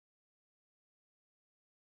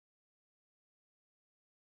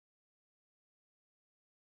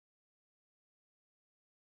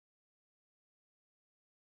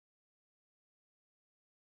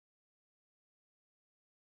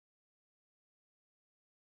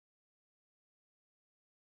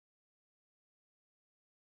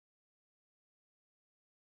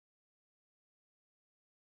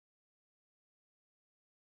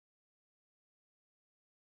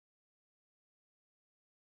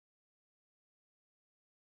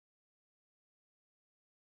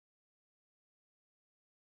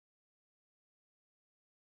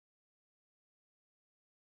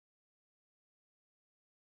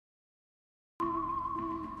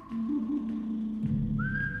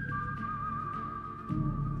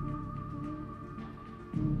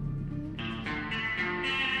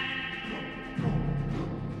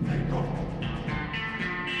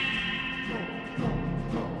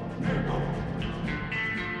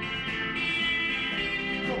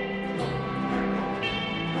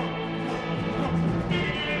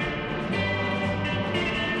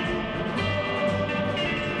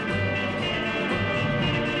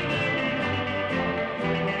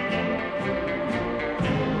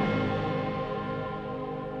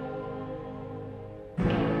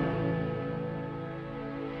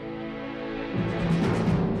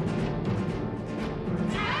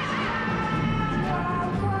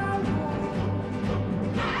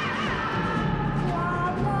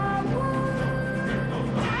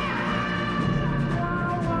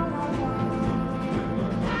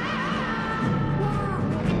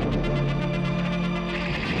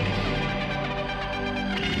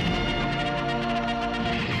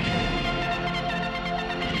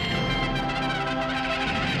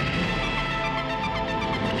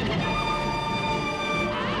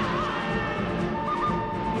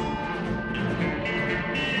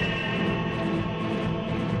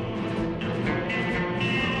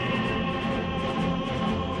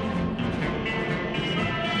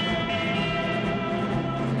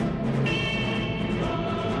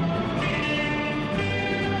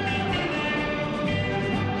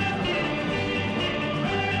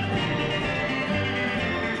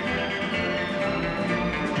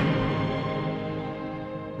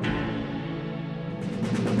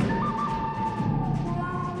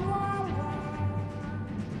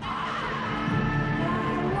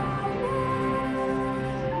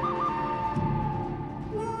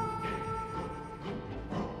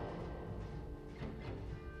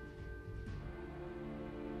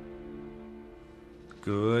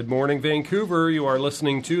Good morning, Vancouver. You are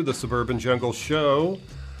listening to the Suburban Jungle Show,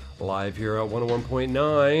 live here at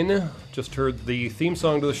 101.9. Just heard the theme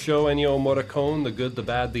song to the show, Ennio Morricone, The Good, the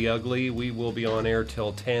Bad, the Ugly. We will be on air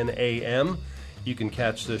till 10 a.m. You can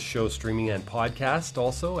catch this show streaming and podcast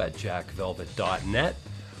also at jackvelvet.net.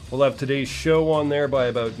 We'll have today's show on there by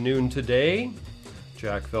about noon today,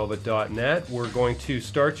 jackvelvet.net. We're going to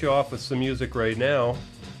start you off with some music right now.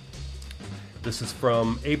 This is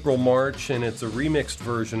from April March, and it's a remixed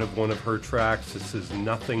version of one of her tracks. This is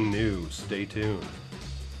Nothing New. Stay tuned.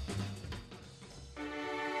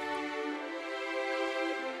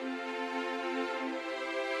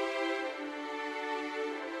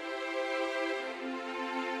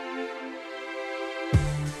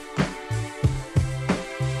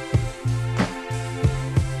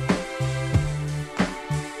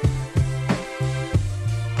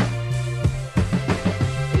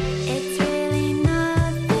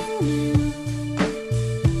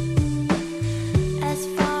 As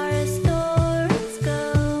far as stories go.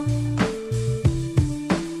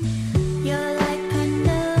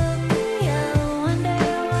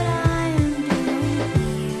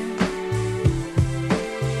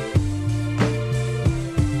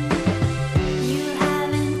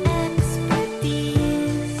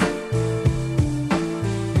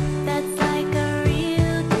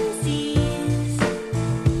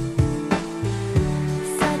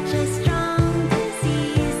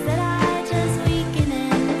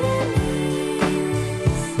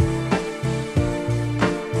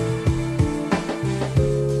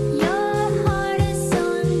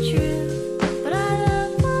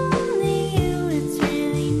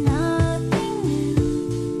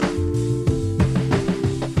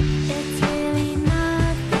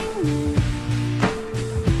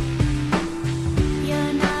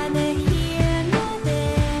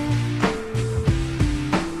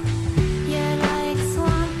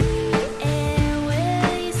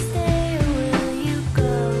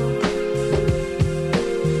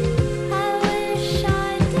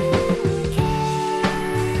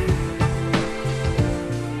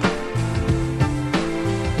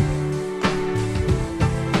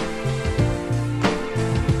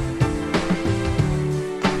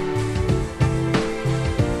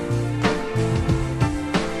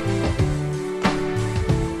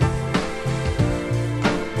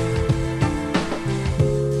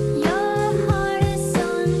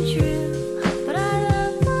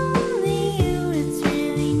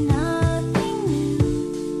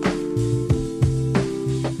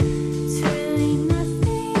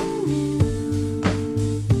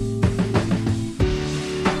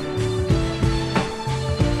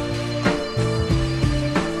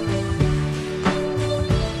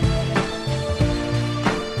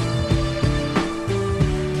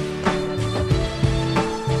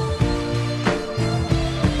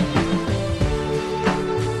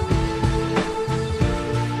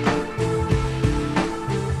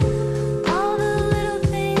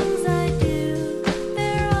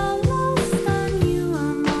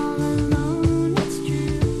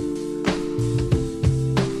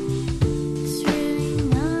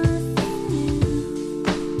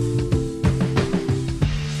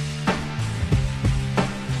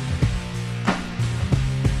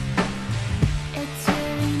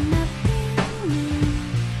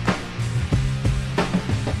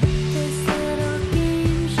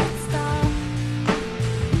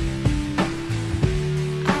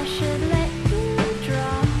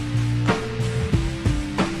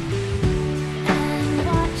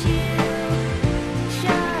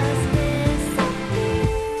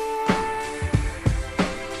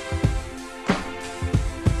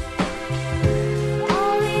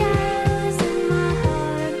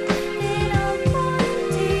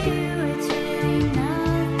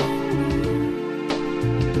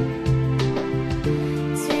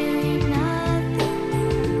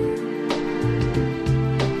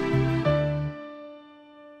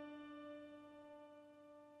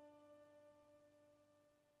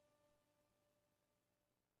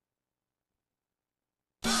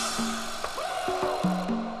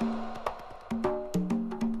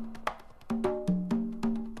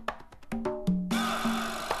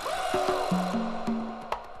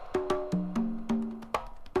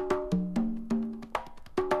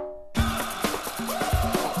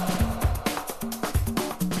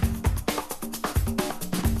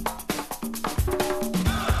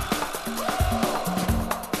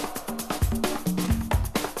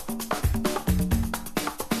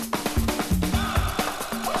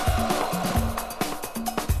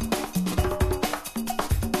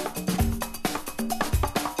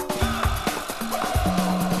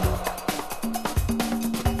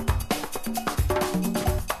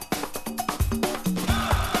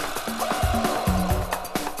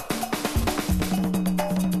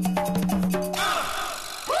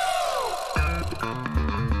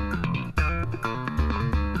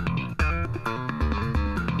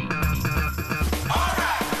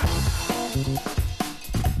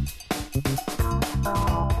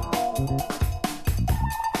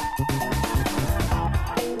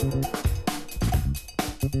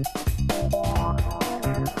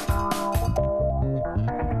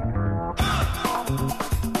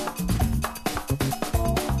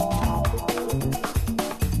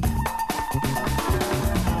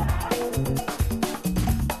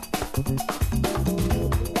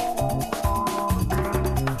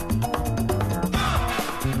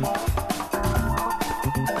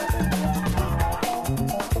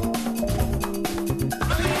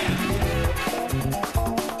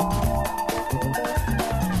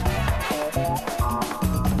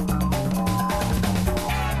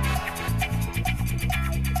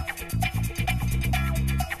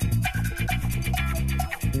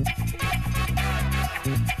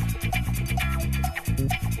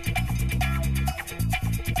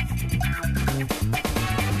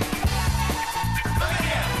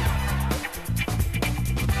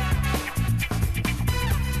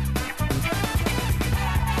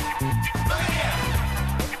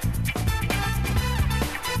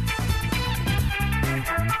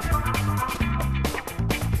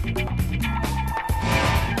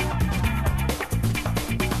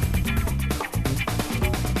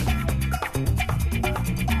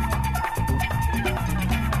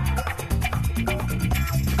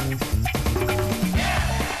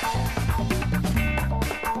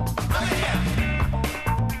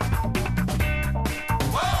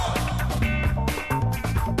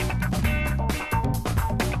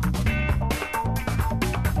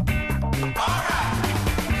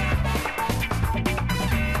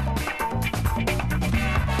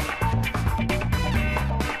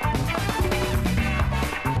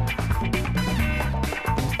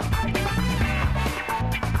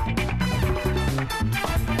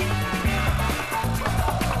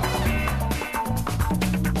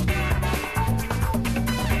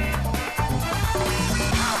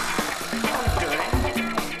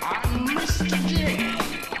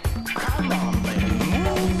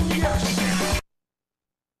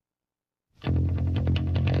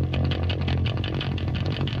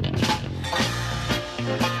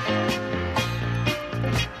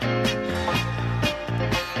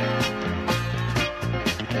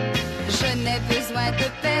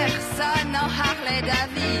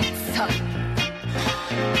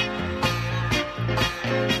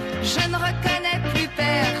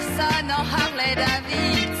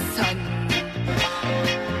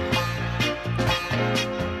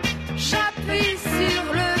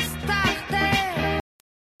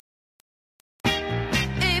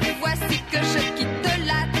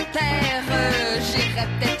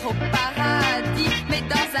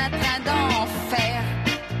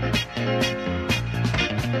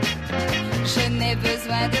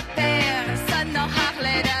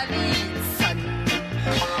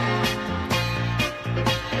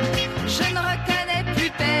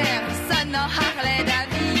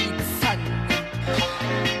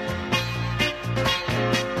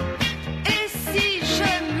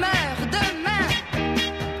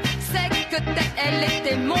 peut-être elle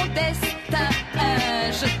était mon destin.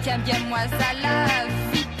 Je tiens bien moi à la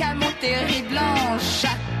vie qu'à mon terrible ange.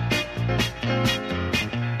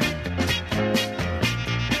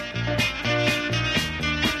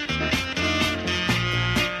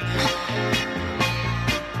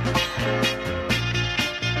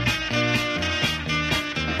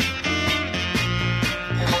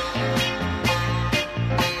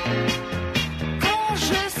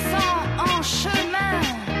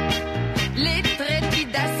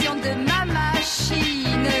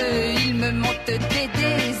 Des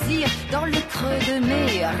désirs dans le creux de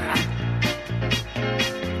mes reins.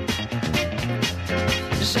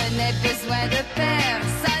 Je n'ai besoin de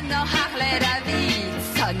personne en Harley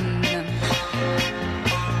Davidson.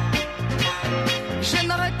 Je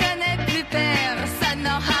ne reconnais plus personne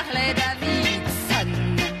en Harley Davidson.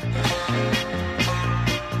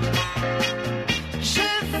 Je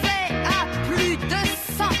vais à plus de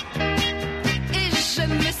 100 et je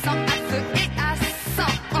me sens à feu et à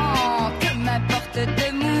sang. Que m'importe de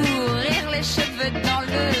mourir les cheveux dans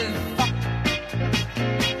le vent.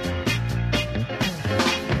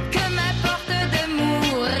 Que m'importe de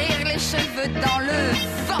mourir les cheveux dans le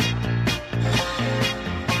vent.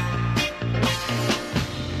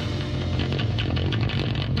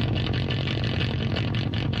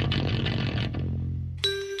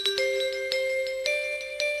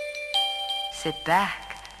 Sit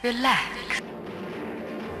back, relax.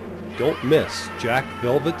 Don't miss Jack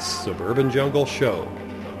Velvet's Suburban Jungle Show,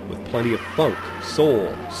 with plenty of funk,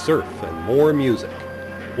 soul, surf, and more music.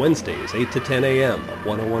 Wednesdays, 8 to 10 a.m. at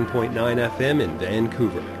 101.9 FM in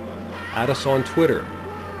Vancouver. Add us on Twitter,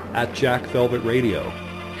 at Jack Velvet Radio.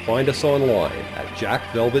 Find us online at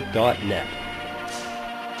jackvelvet.net.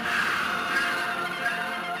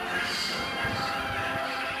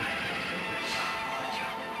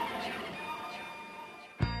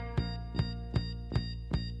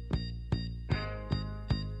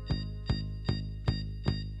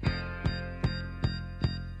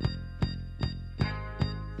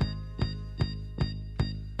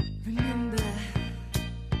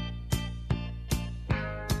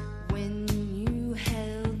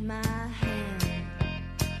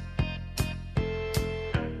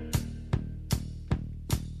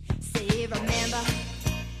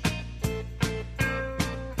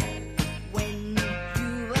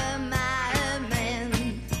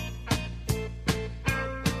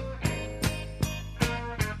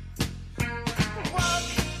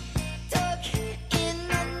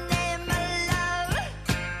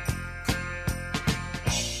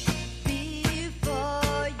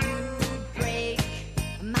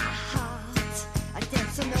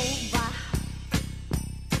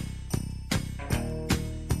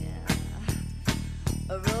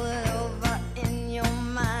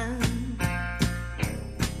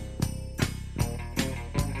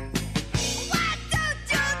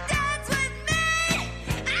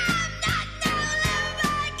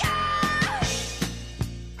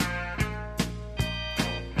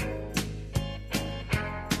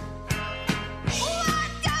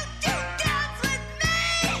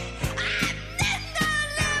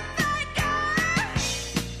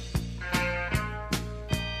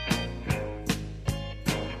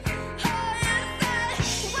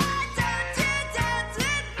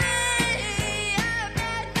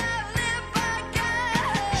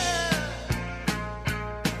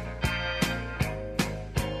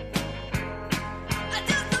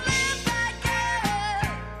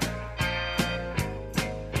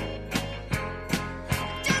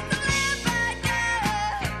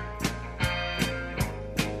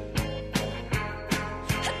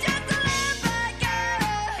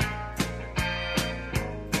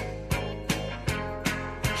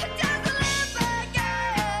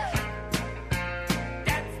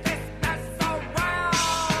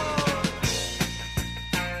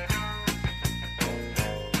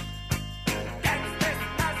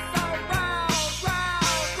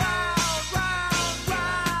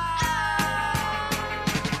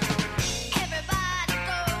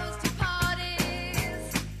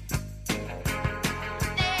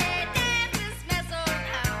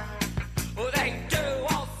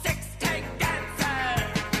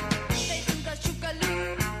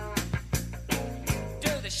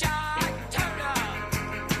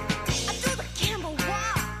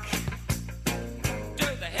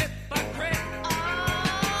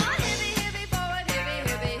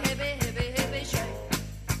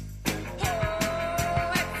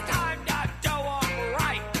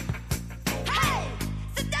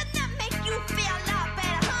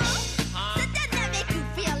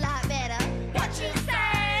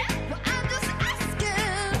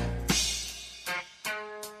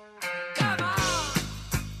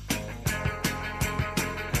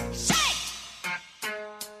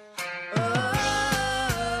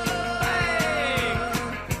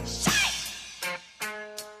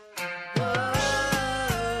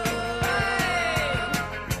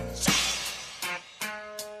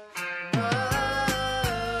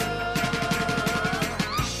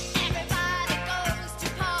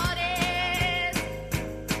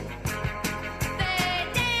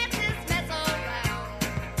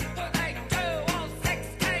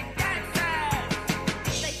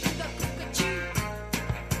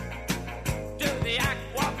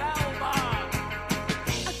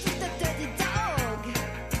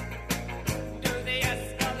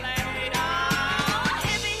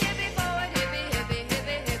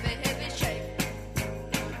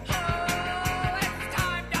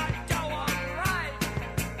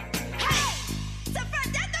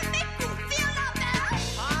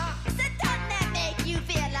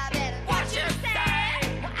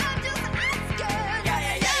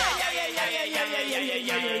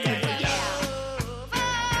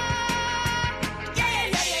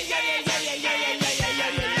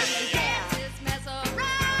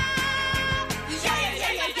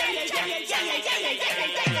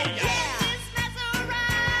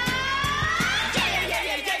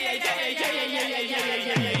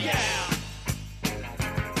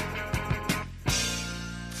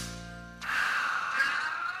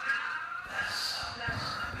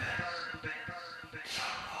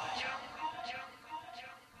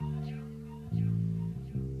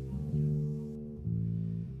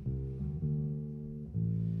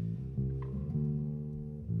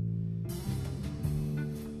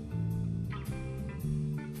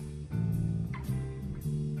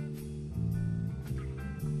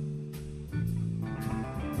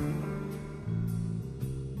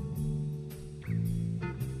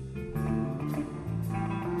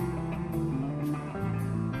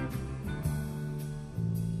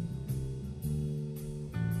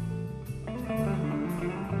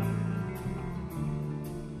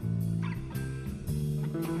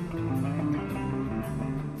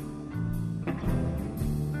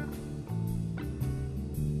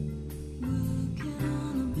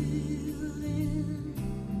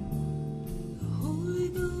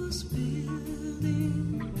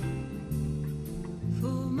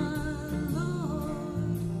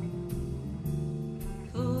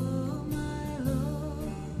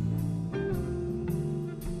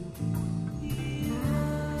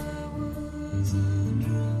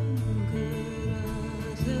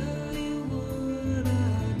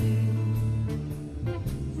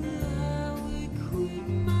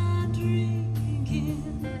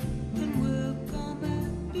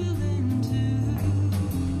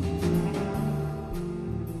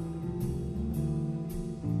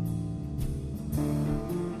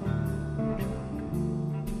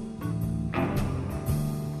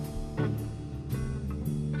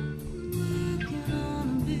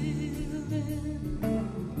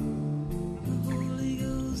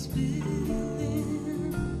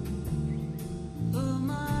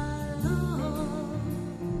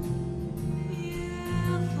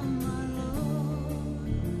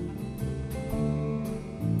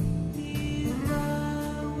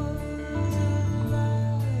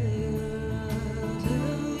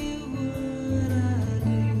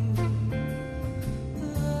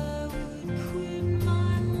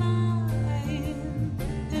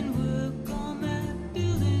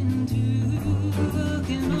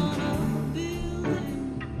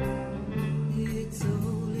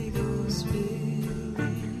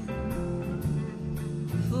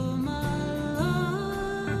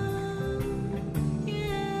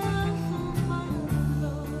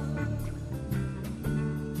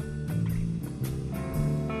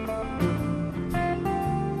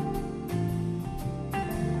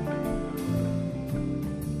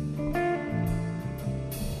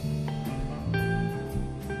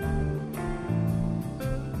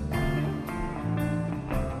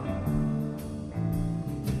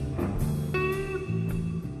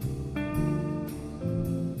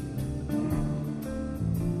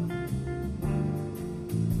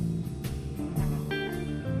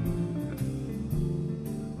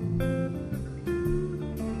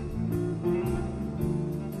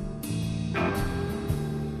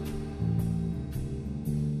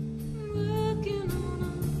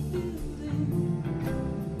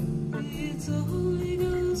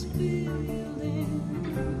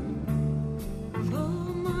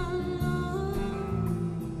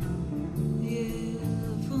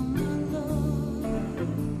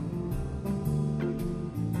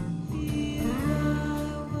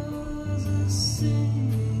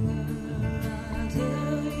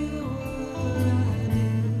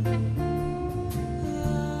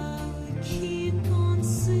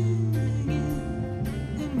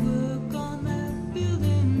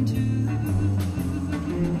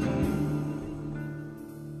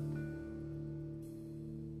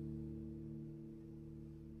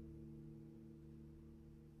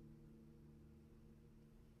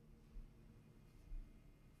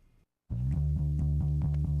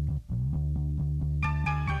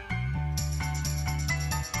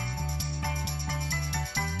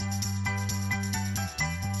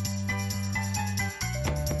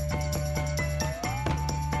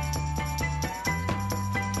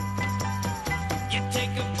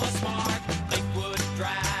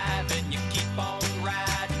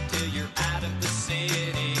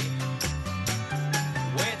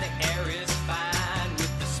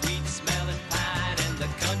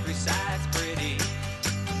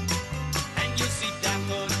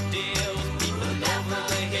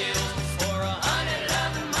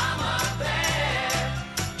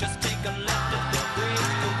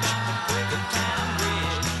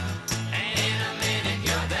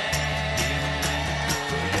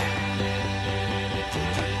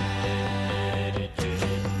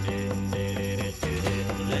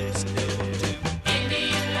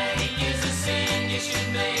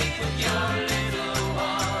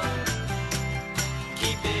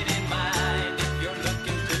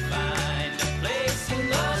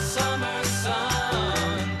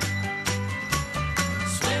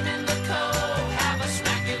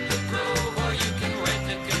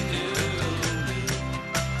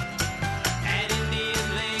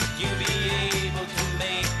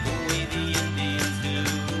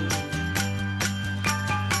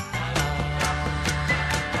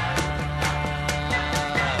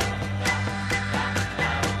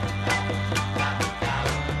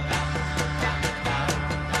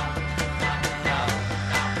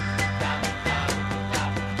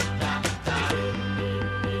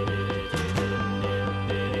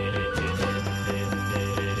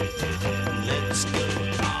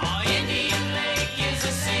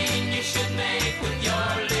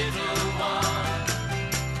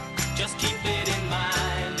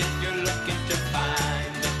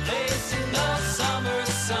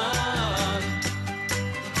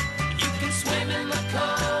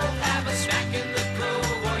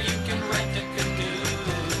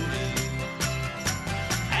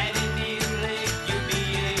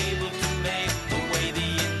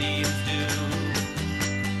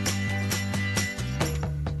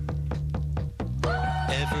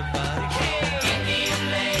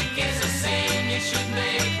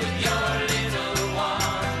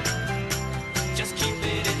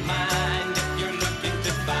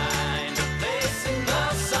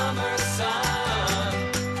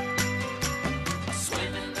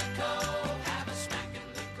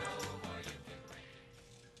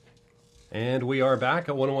 And we are back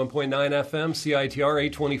at 101.9 FM, CITR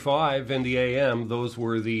 825 in the AM. Those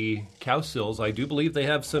were the Cowsills. I do believe they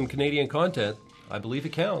have some Canadian content. I believe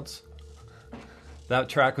it counts. That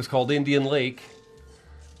track was called Indian Lake.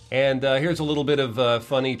 And here's a little bit of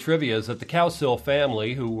funny trivia, is that the Cowsill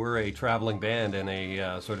family, who were a traveling band and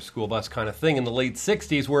a sort of school bus kind of thing in the late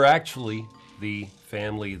 60s, were actually the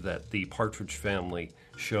family that the Partridge Family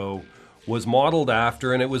show was modeled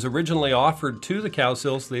after, and it was originally offered to the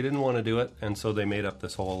Cowsills. They didn't want to do it, and so they made up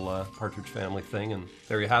this whole Partridge Family thing, and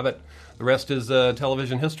there you have it. The rest is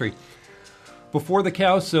television history. Before the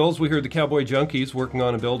Cowsills, we heard the Cowboy Junkies working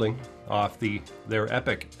on a building off their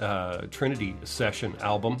epic Trinity Session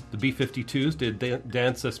album. The B-52s did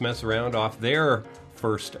Dance This Mess Around off their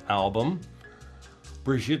first album.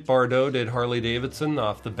 Brigitte Bardot did Harley Davidson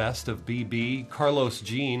off the Best of BB. Carlos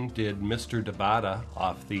Jean did Mr. Debata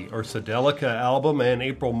off the Ursadelica album. And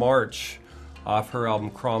April March, off her album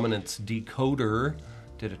Prominence Decoder,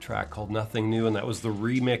 did a track called Nothing New, and that was the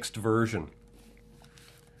remixed version.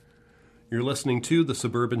 You're listening to The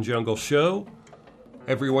Suburban Jungle Show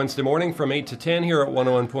every Wednesday morning from 8 to 10 here at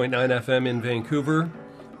 101.9 FM in Vancouver.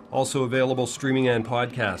 Also available streaming and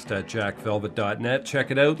podcast at jackvelvet.net.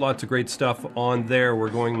 Check it out. Lots of great stuff on there. We're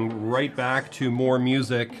going right back to more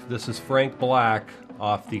music. This is Frank Black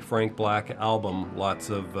off the Frank Black album. Lots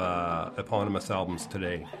of eponymous albums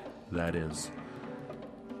today, that is.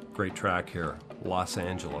 Great track here, Los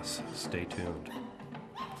Angeles. Stay tuned.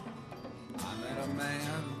 I met a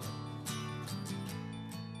man,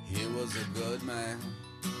 he was a good man,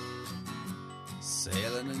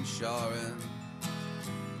 sailing and shoring,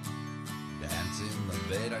 dancing the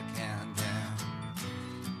beta can,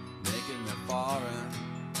 making me foreign.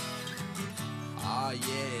 Ah,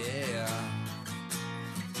 yeah.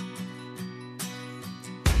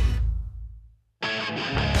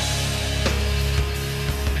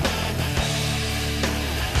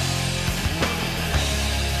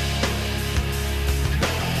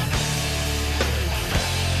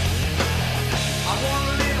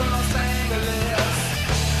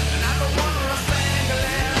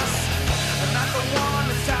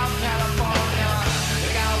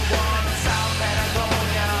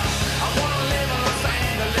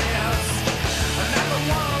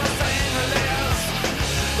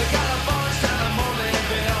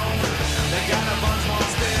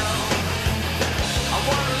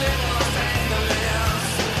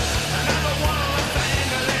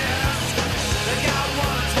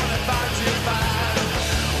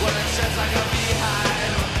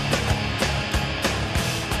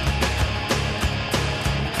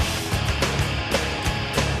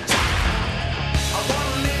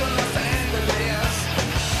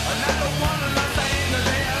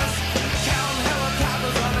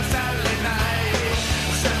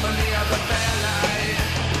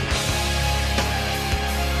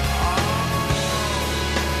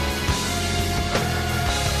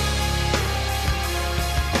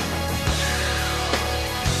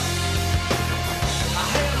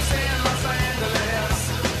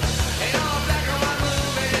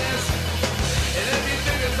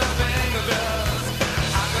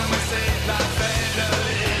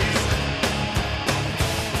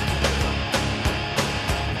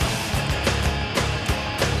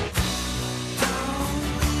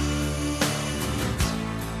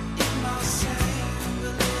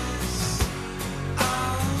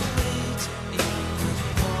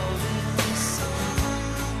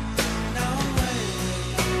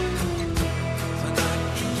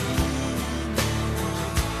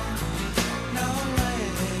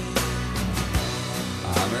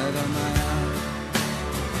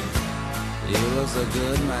 A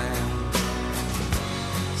good man,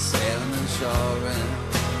 sailing and shoring.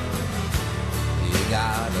 You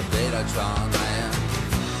got a Betatron man,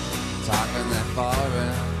 talking that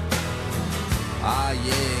foreign. Ah,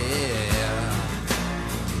 yeah.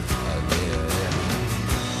 Oh, yeah.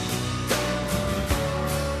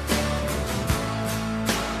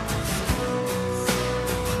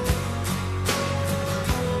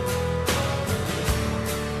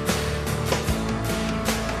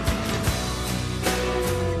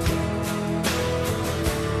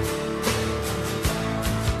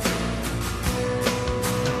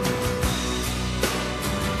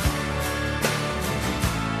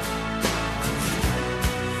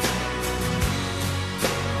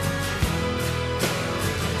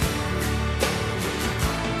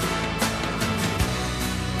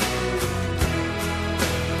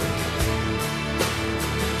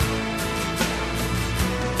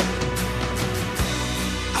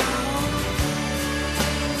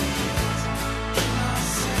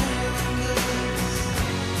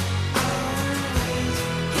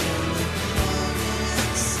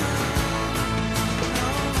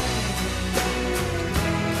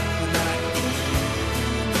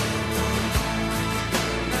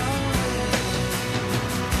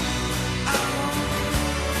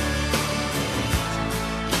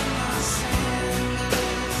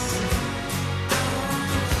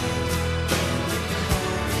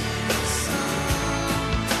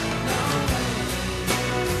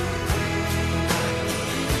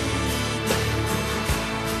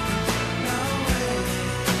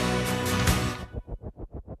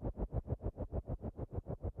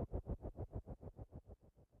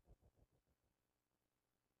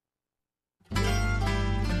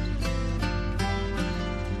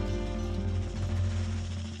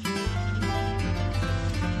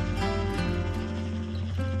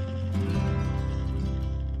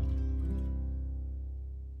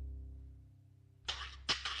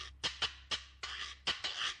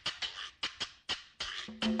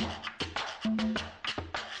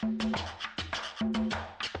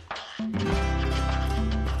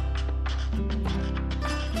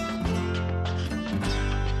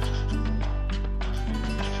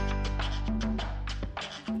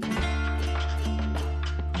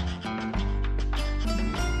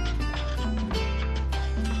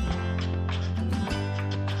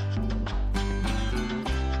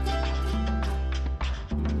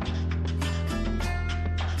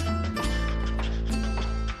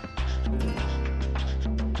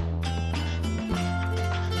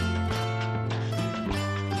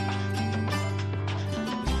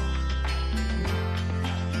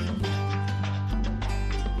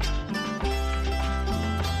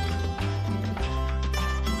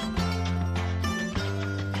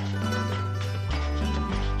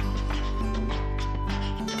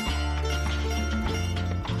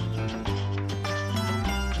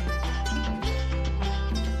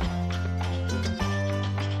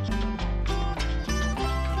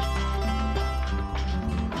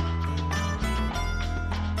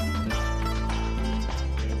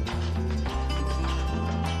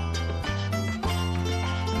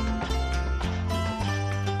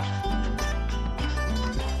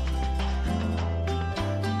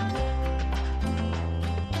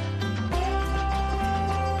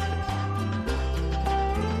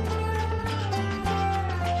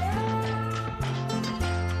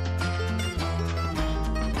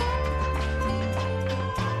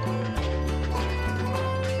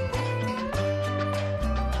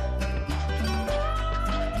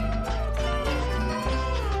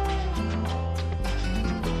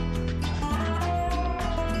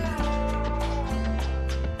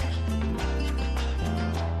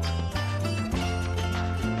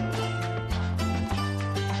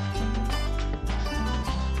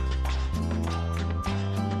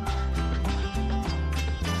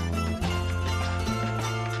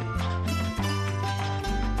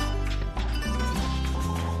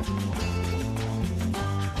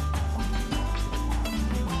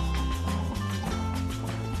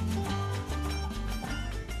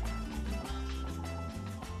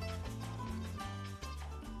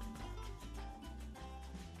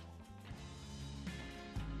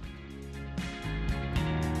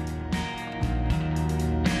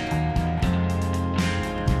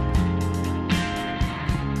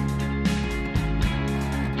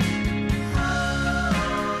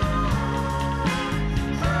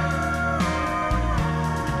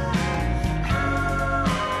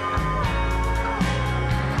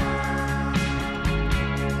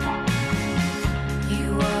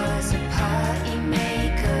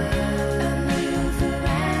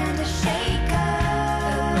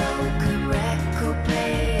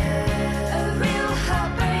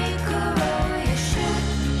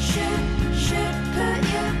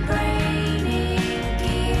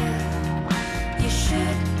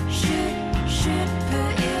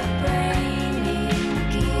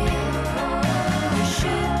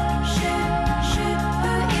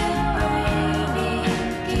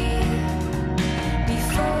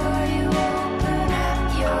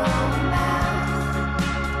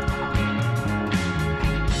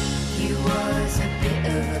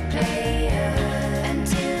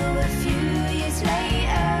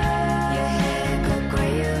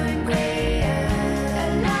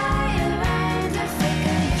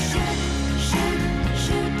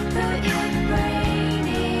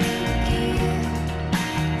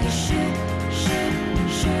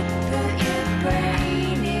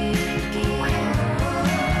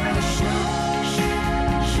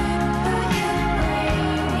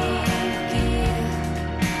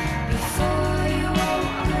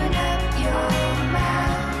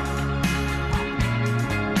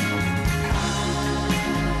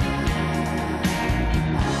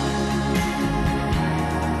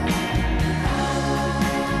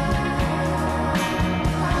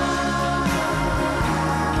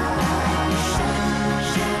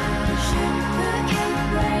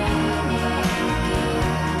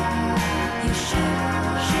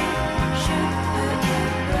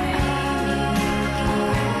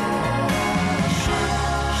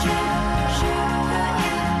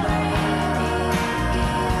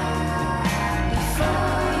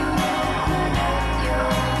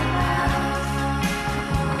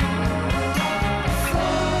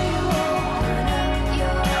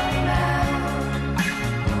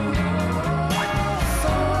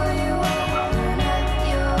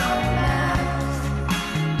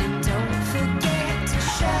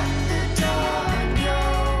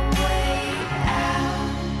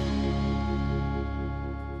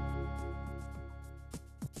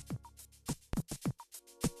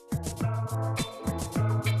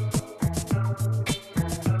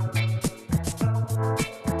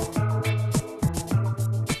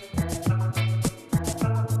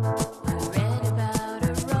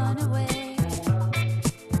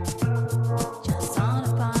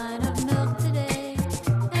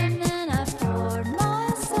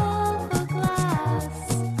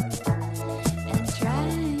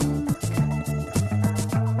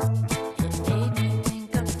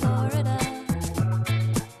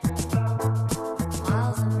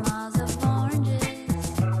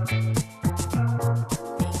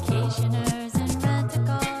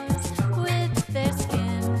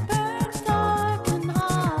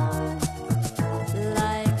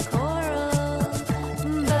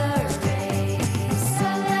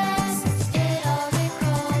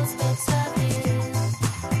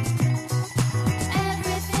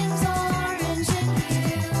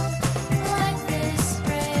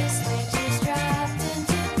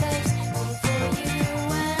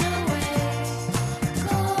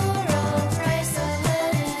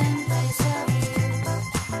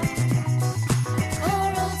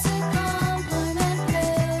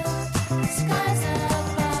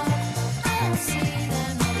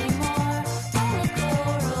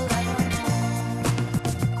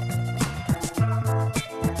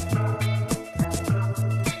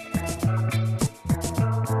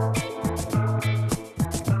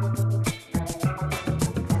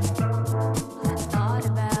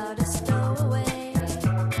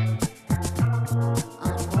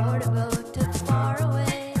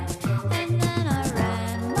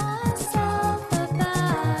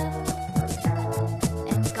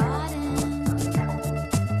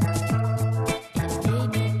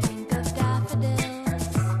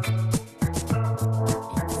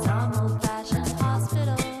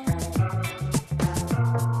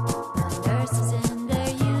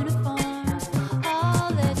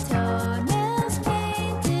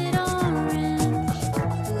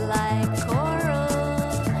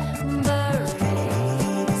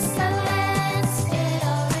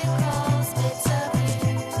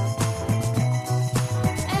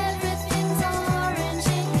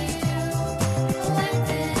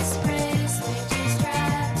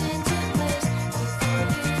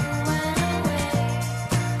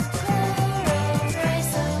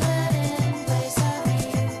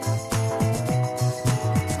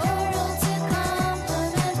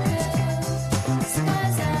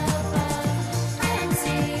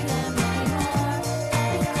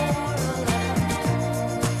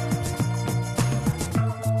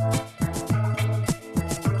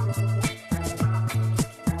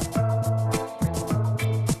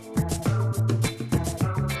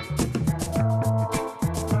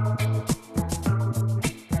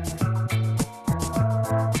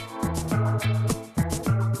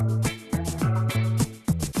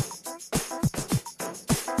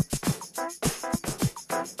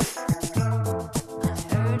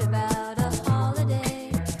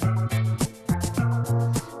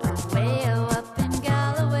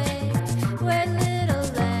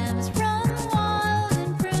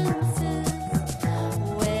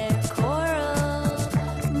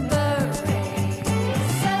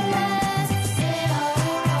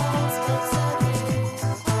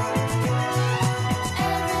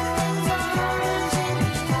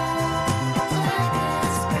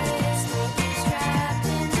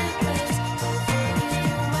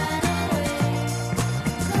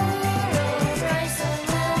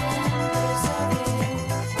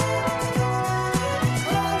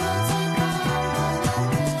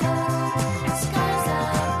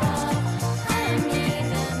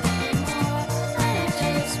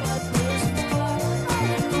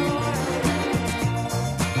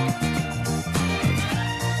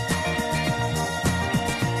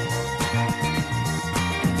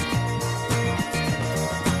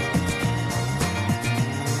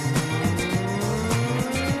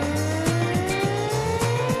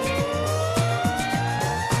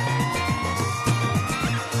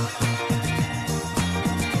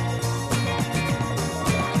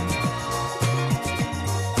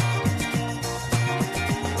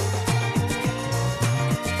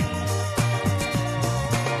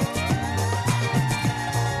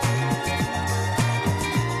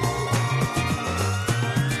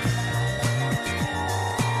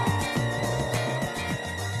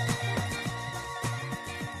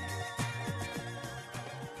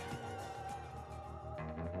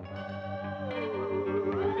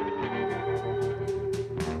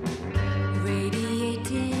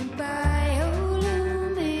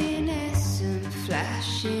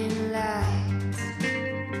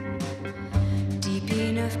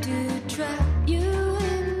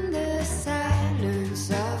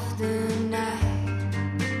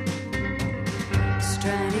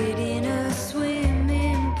 Stranded in a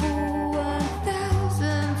swimming pool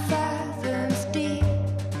 1,000 fathoms deep.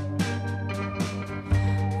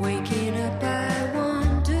 Waking up I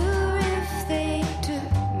wonder if they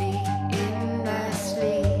took me in my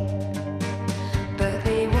sleep. But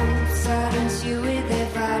they won't silence you with their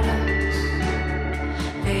violence.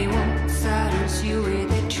 They won't silence you with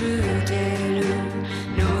their true delude.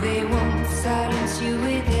 No, they won't silence you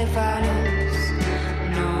with their violence.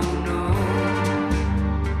 No, no.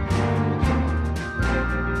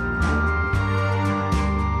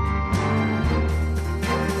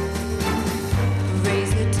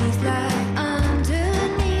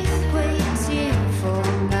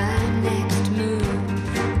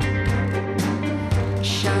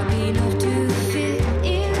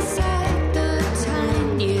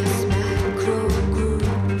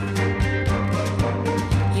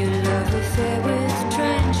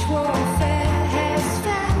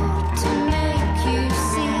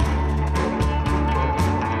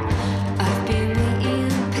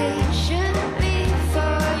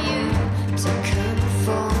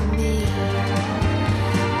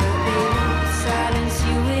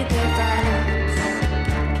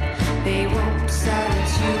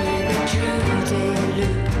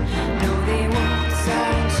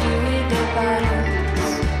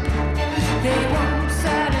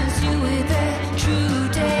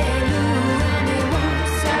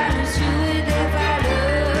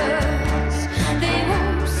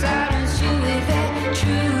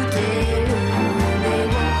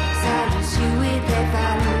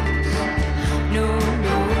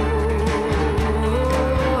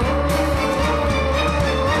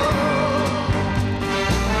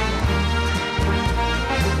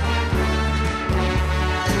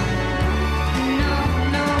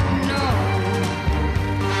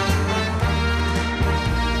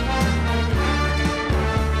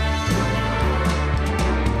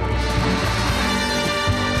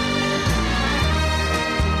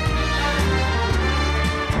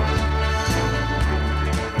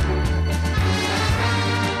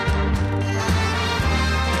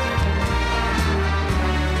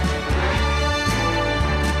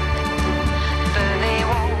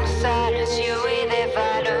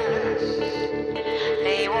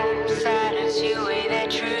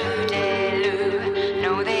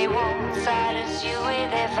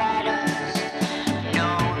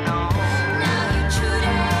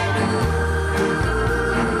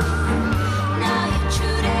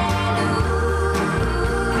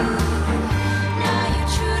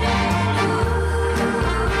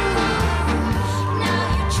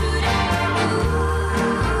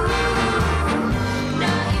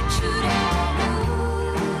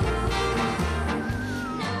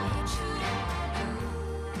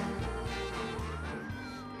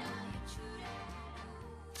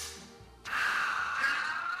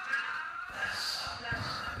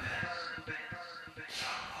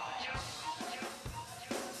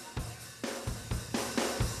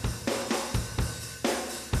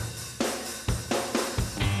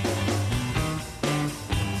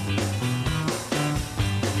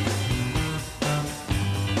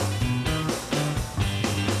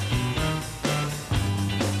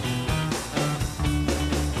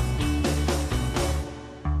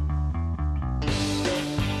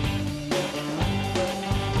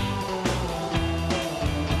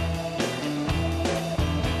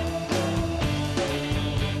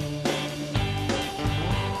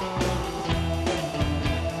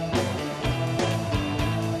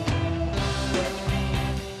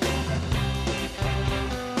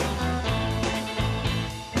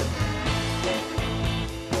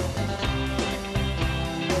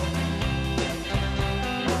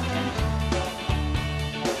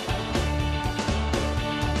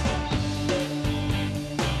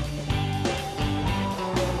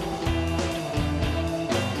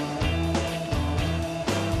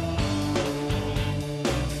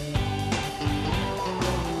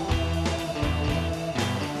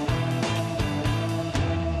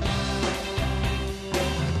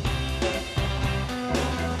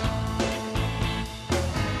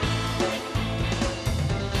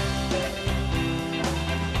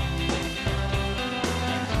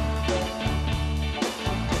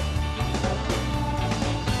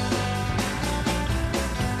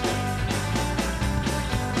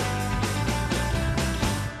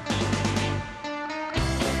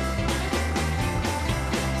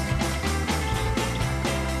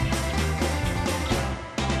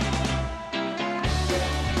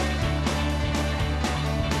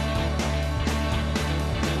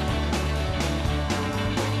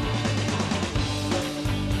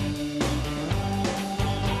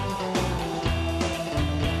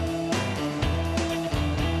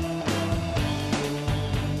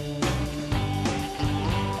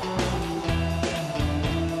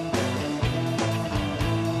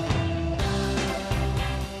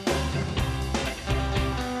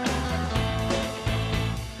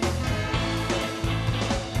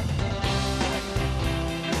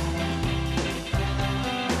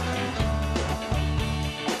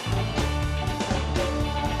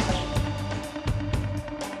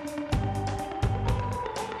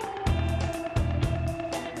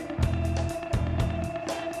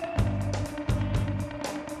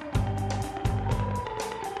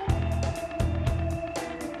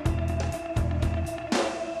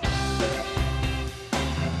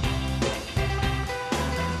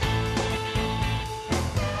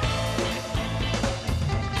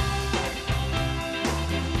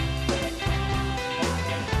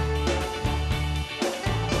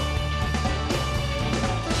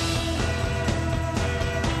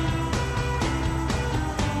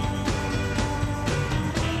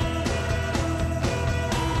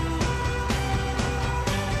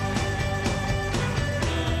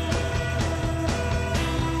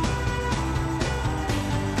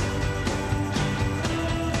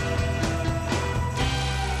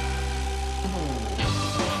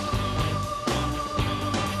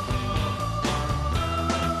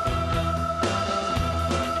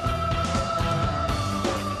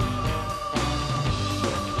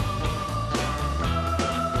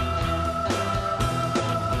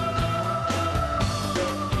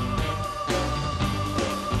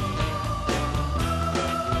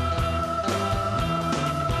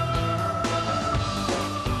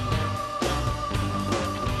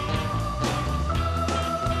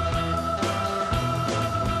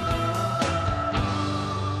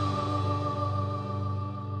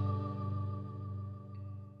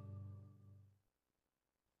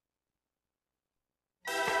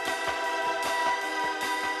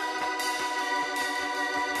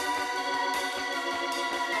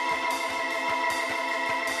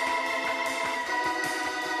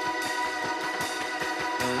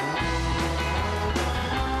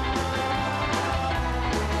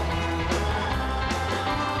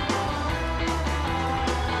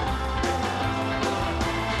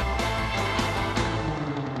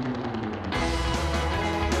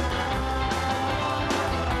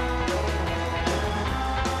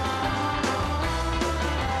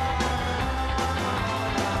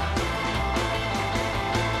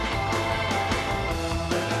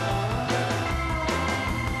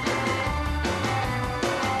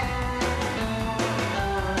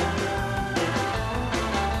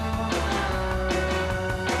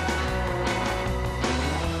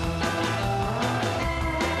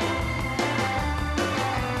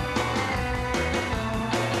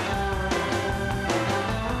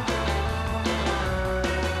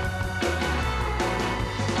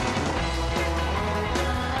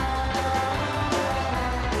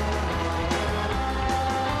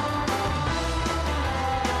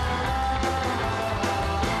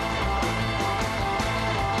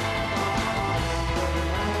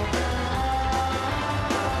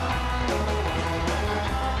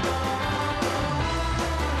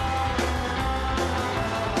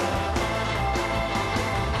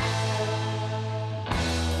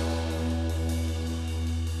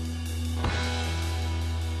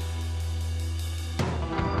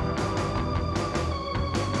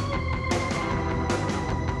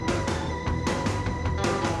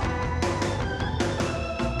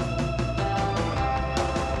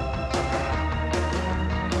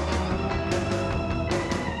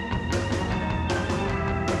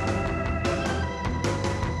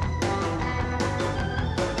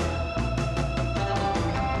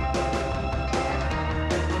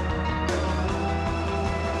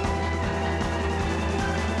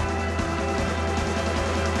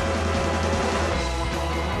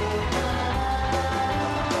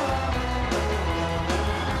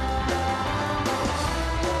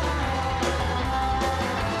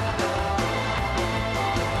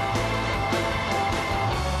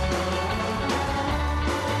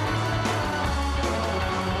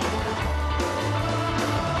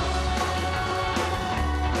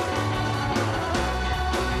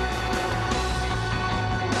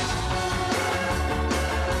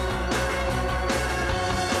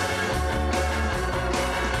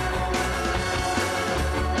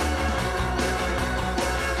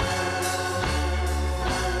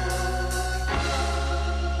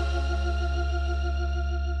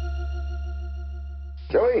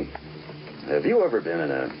 Joey, have you ever been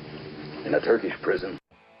in a Turkish prison?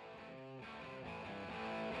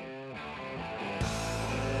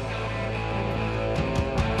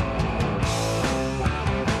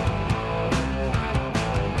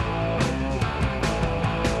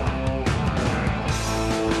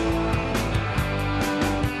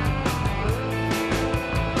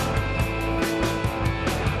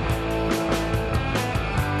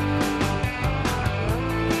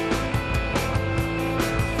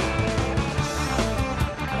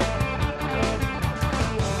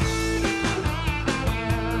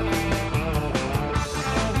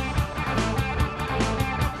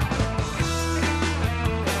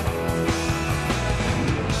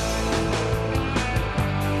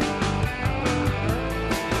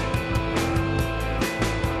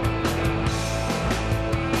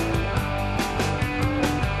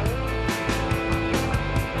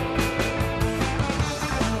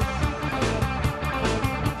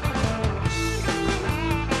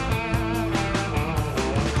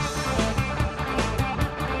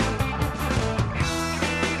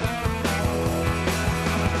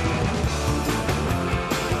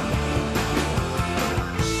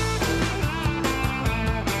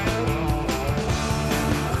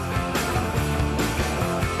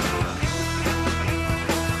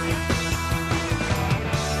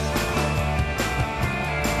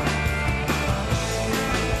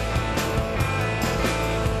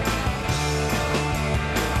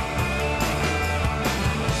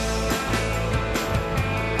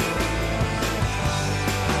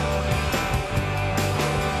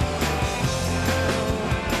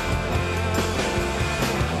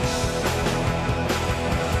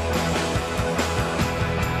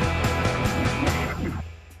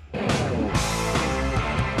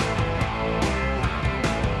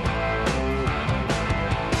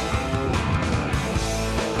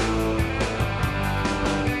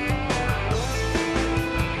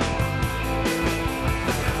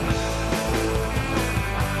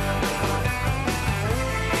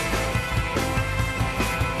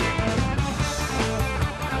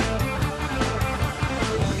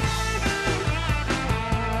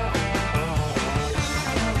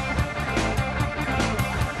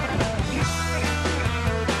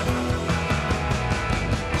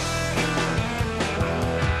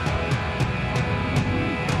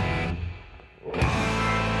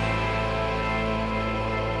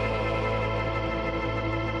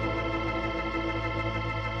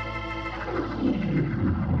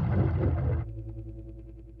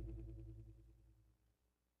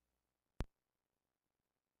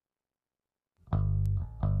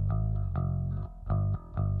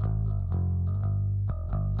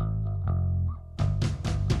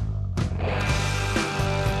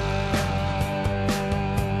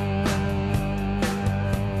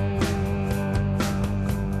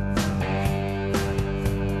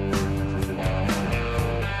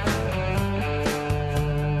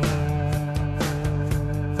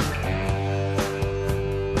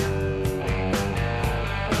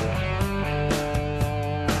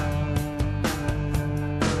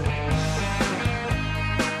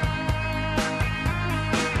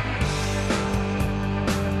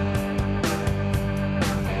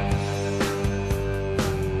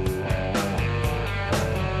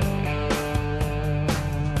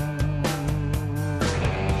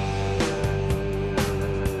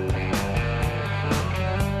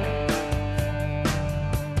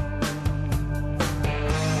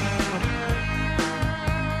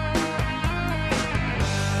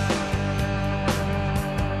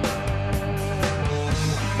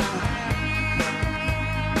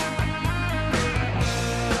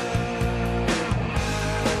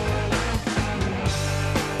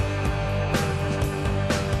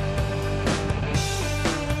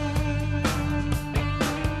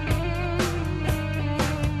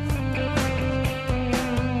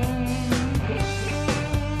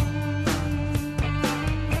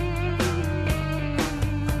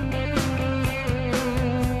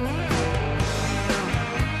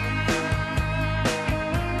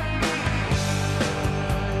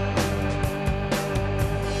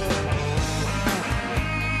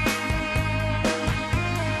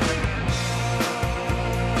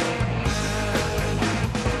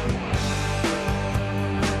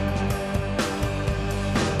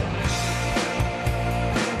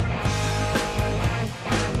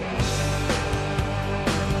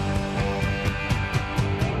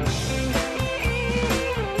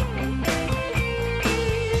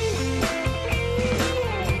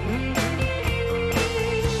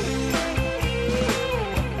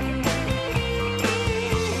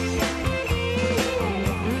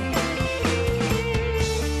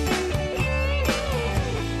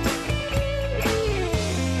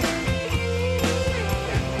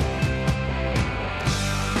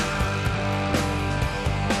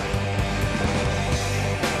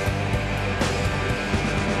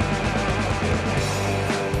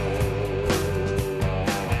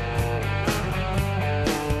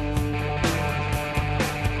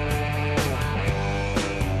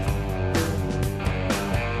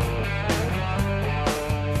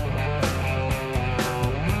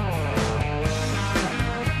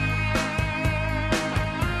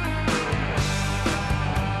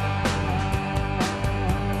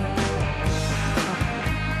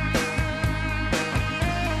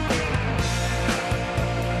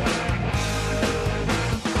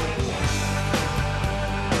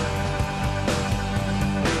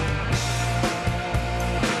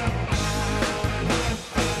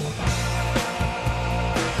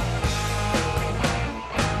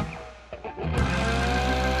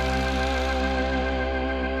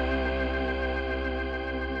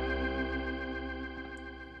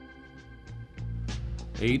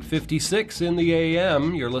 8:56 in the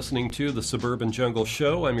AM. You're listening to the Suburban Jungle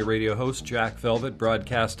Show. I'm your radio host, Jack Velvet,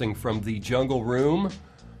 broadcasting from the Jungle Room.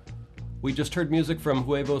 We just heard music from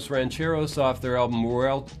Huevos Rancheros off their album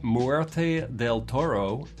Muerte del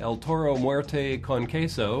Toro, El Toro Muerte con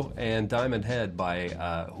Queso, and Diamond Head by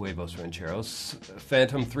Huevos Rancheros.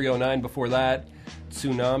 Phantom 309 before that,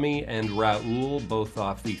 Tsunami and Raul, both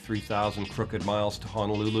off the 3,000 Crooked Miles to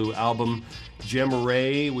Honolulu album. Gemma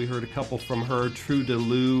Ray, we heard a couple from her, True de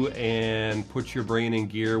Lou and Put Your Brain in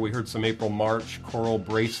Gear. We heard some April March, Coral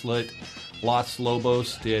Bracelet. Los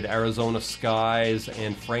Lobos did Arizona Skies,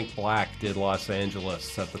 and Frank Black did Los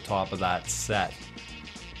Angeles at the top of that set.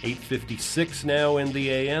 8:56 now in the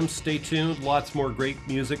AM. Stay tuned. Lots more great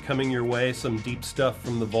music coming your way. Some deep stuff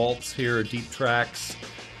from the vaults here, deep tracks.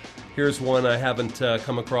 Here's one I haven't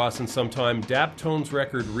come across in some time. Daptones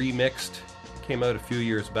record remixed. Came out a few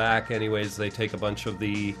years back. Anyways, they take a bunch of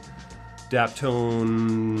the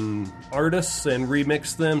Daptone artists and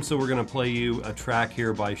remix them, so we're going to play you a track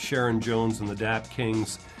here by Sharon Jones and the Dap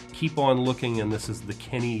Kings. Keep on looking, and this is the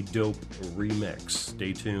Kenny Dope remix.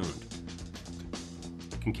 Stay tuned.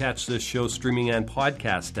 You can catch this show streaming and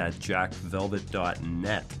podcast at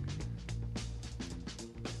jackvelvet.net.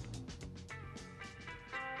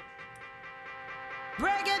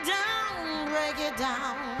 Break it down, break it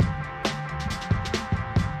down.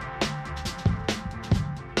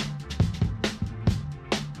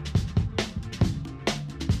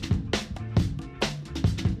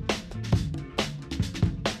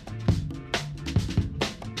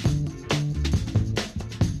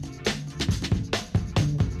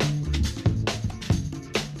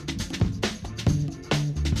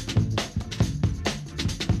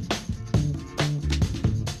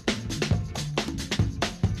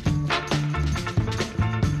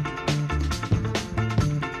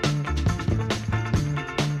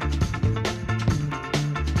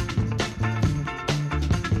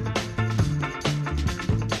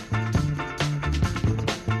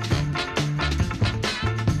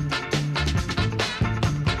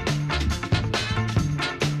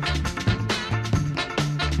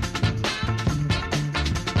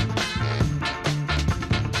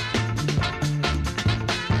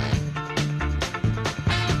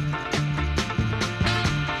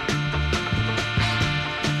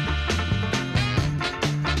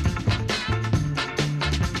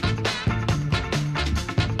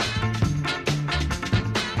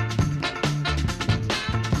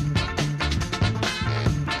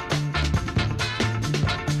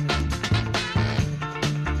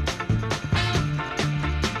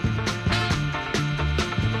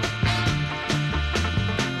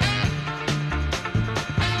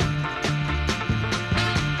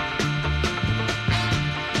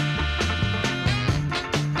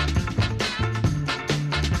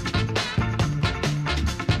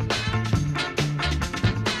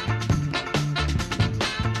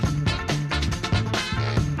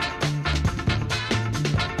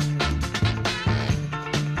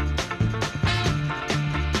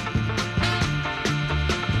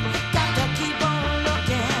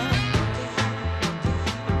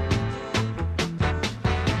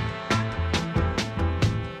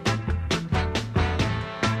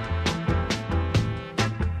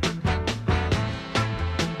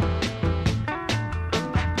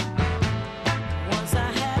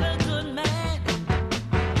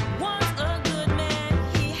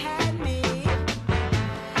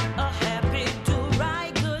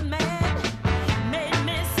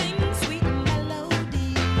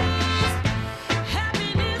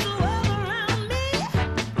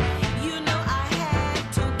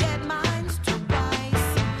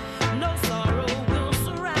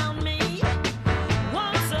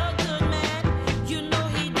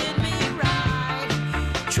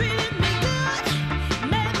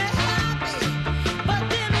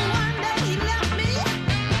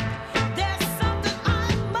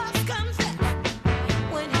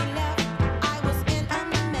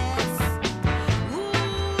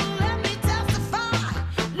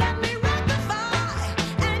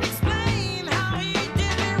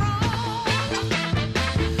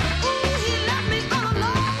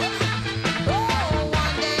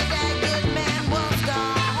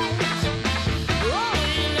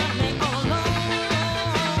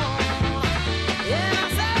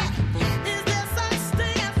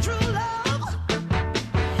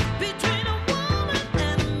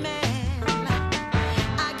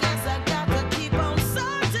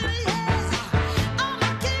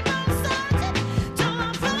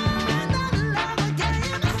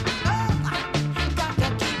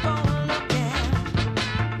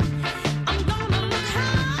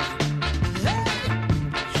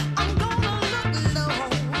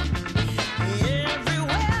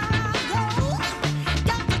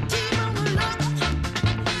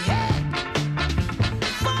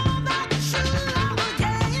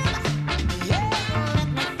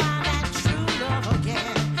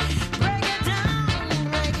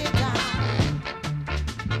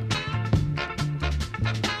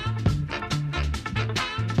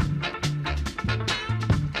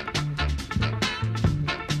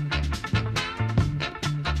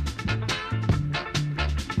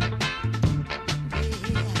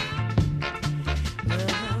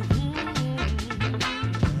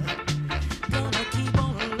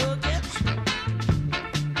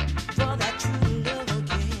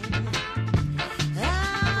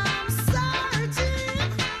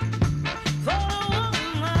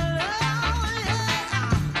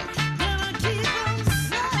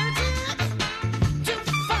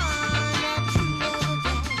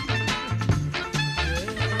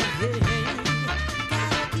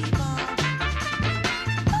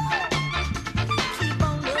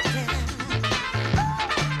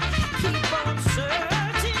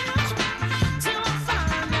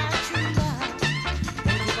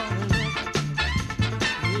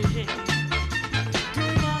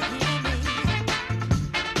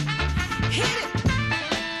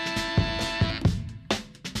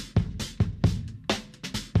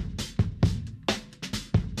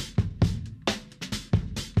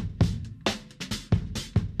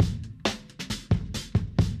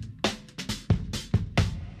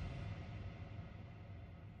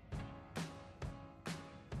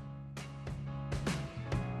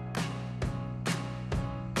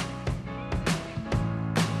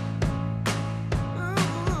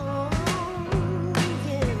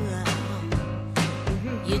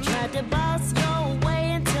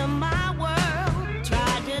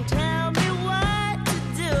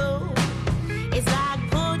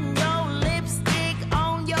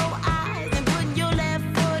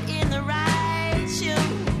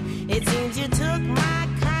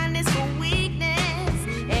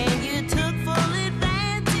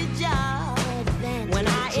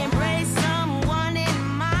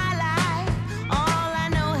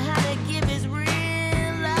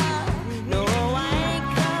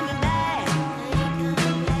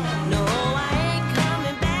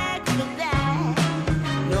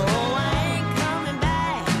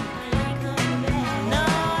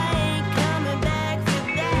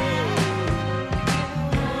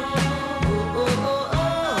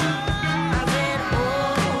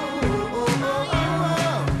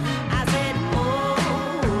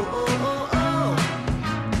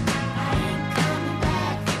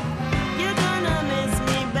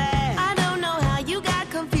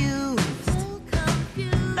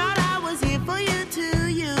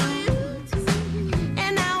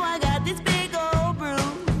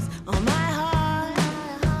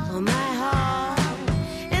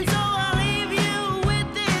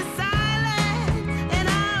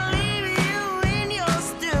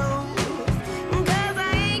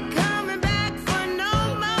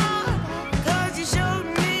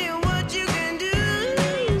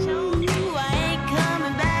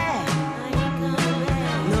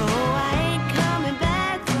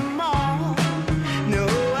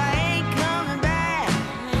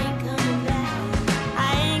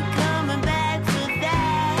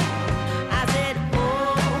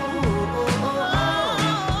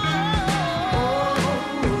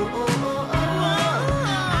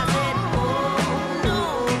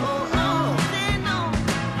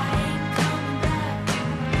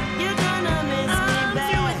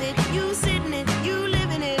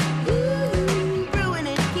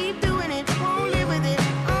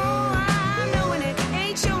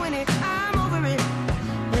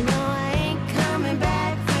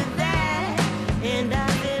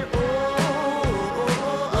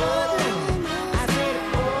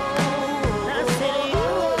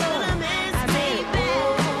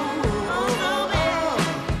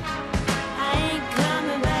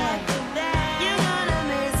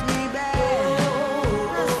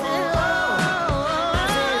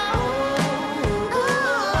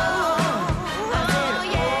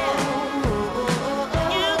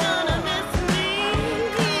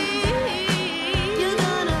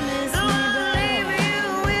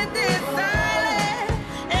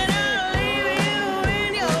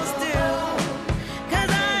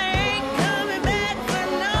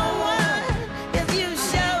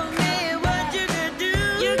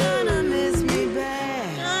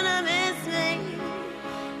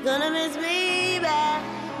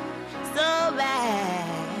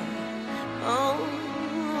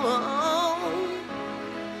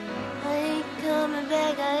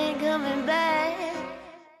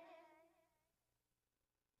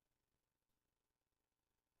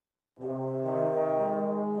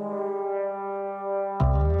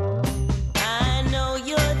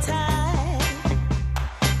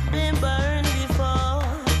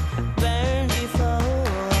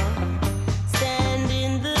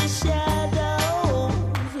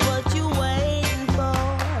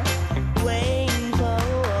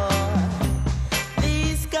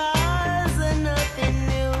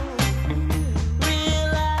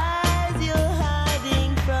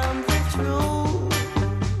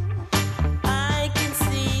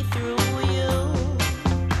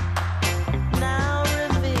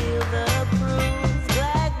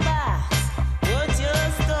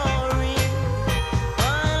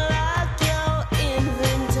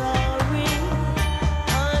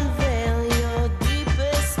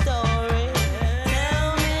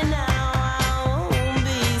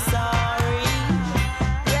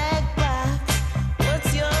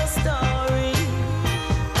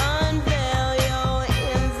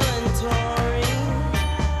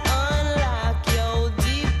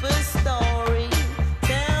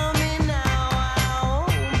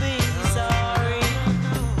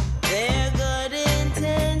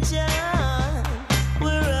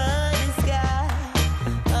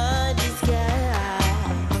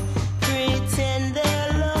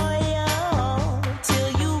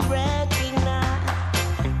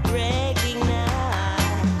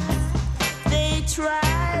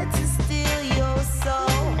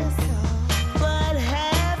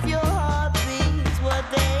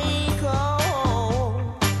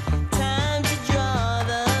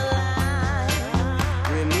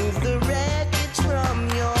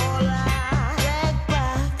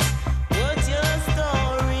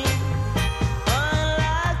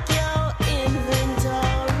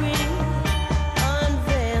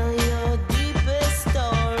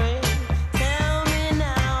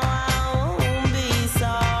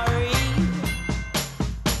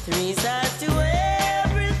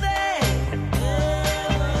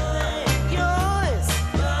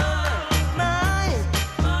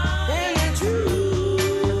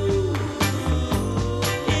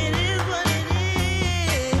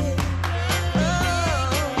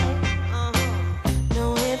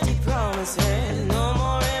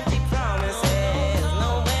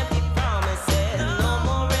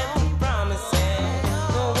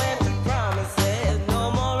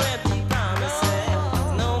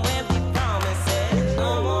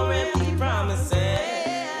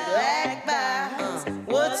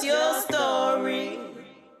 us your story.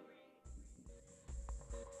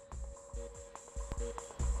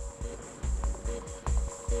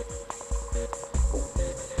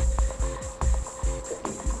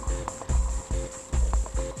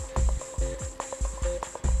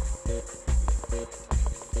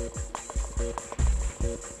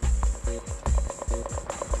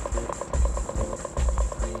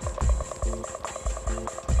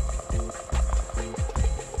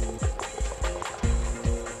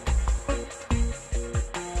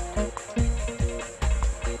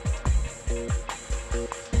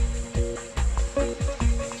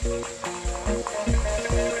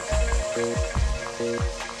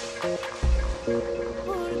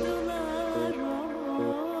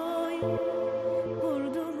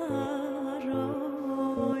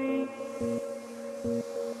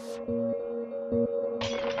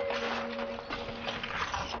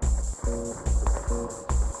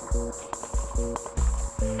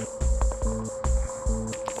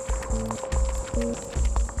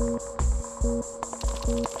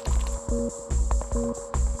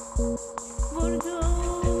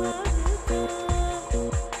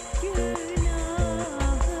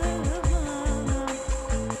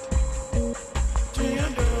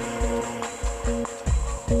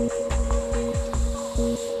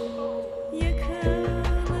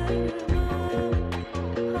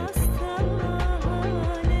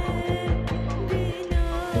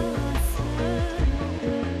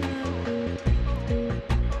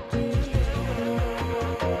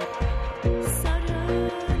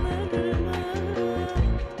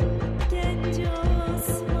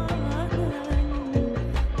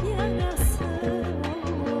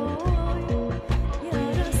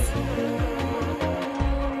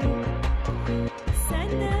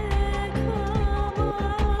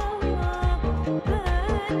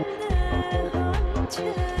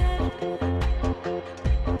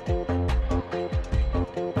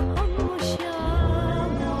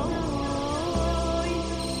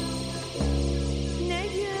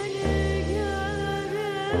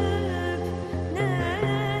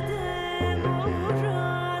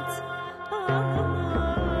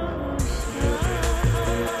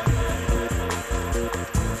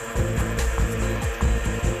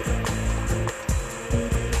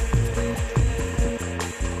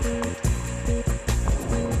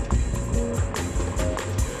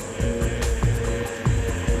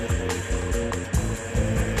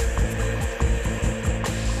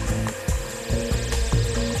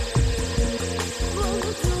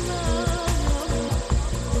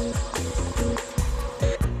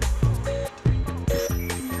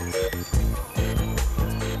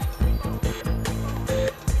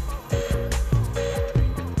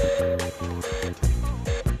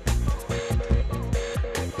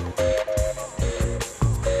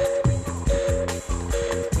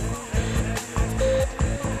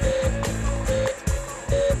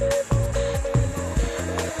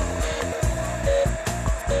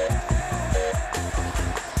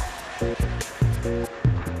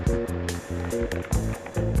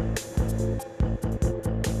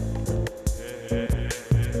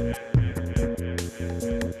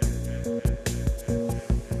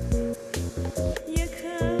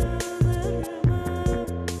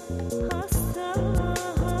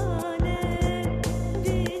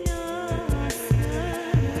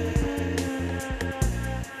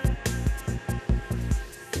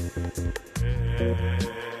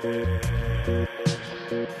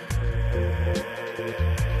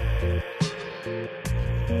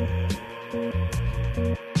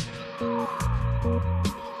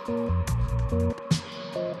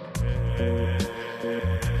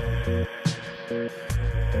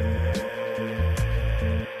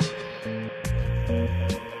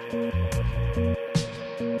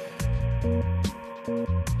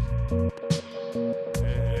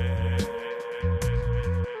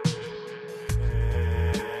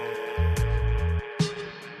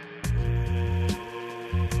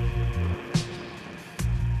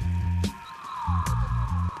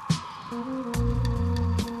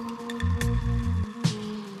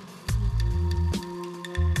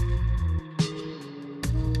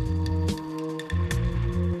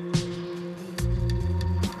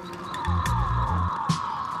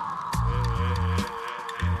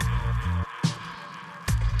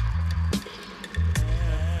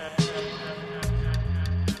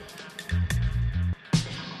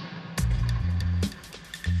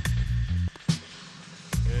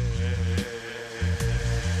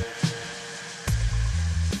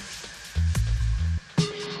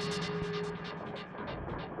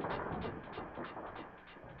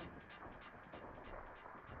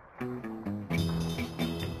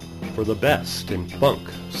 for the best in funk,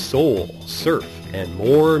 soul, surf, and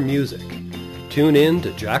more music. Tune in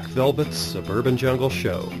to Jack Velvet's Suburban Jungle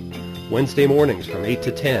Show, Wednesday mornings from 8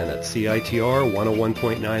 to 10 at CITR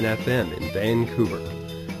 101.9 FM in Vancouver.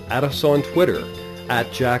 Add us on Twitter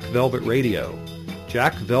at Jack Velvet Radio.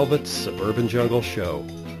 Jack Velvet's Suburban Jungle Show.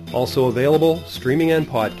 Also available streaming and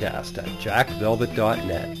podcast at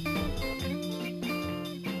jackvelvet.net.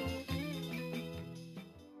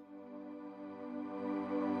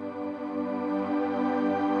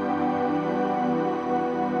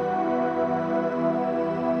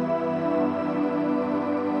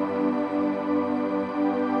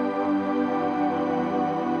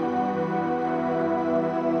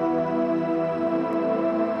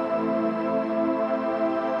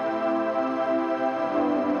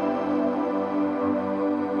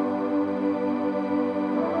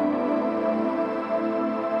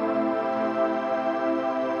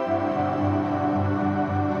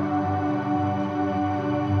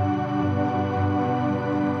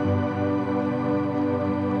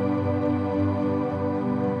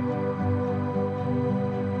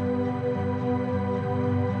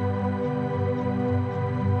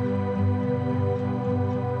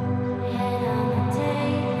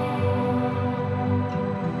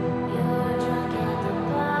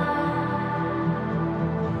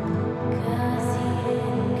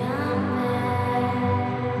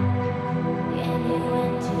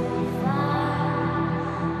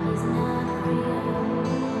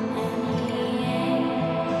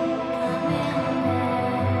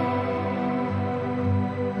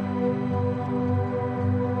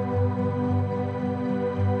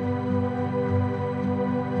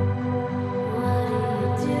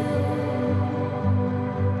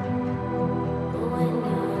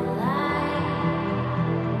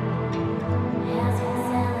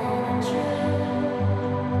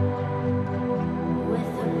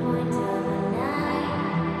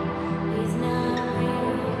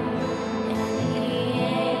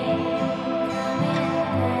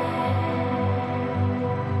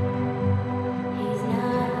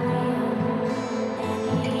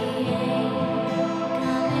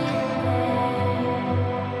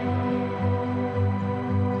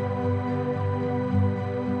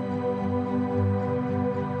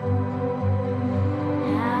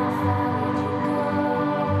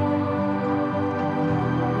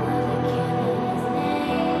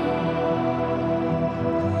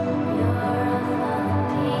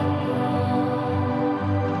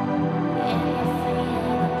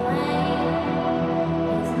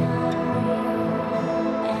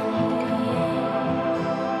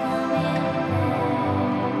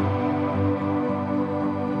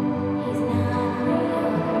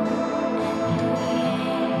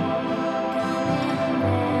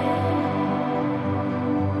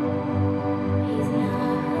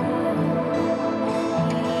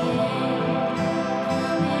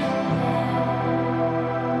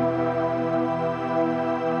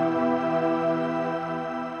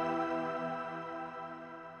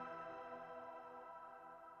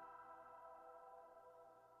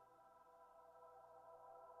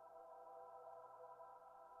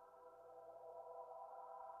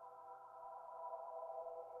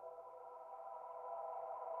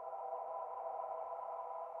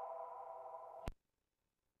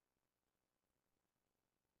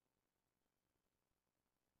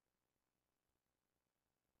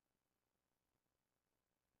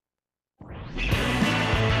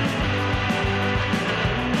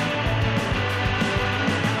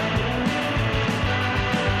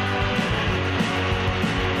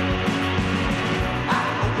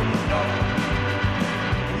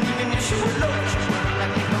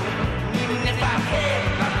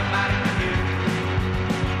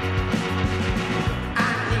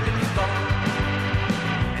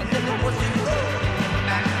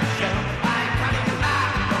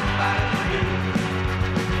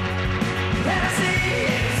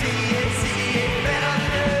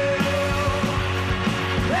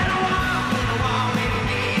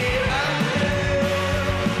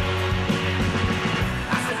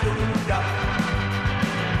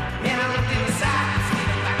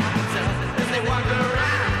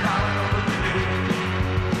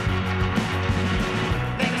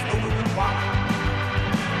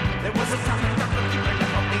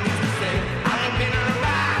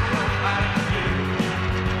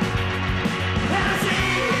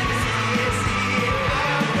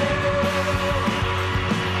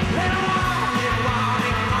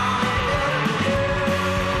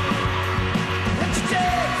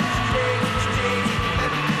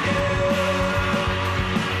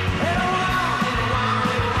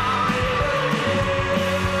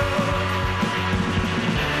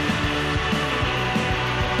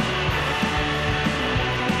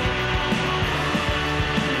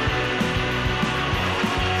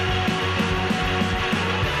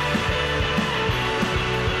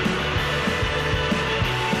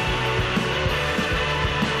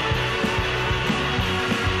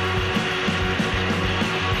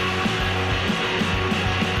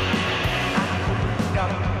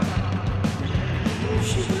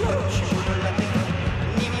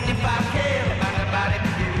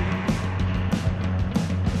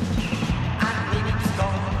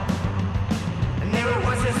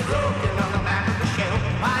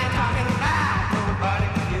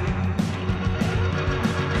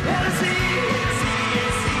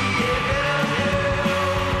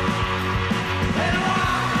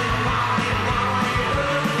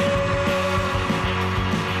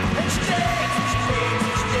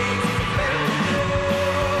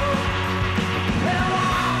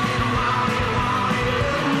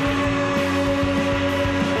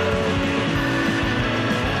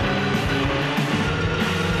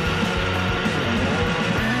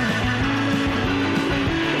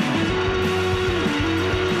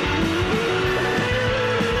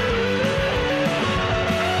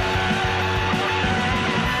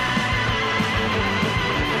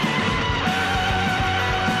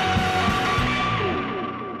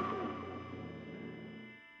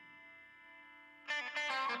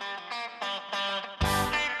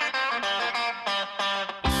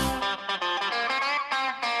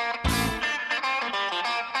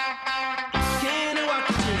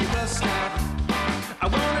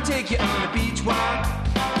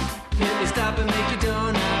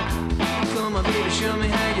 show me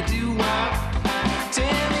how you do walk.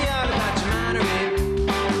 Tell me all about your Monterey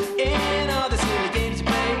and all the silly games you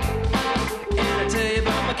play. And I'll tell you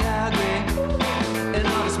about my Calgary and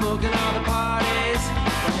all the smoke and all the parties.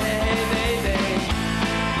 But hey, baby.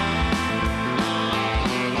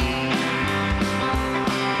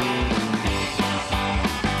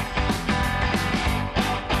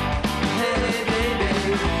 Hey, baby.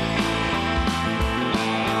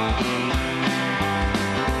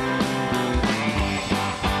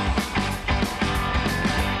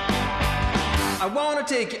 I wanna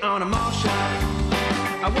take you on a mall shop.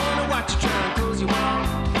 I wanna watch you try and close your wall.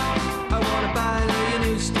 I wanna buy all your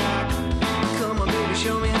new stock. Come on, baby,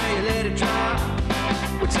 show me how you let it drop.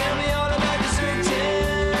 Well, tell me all about your certain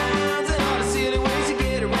towns and all the silly ways you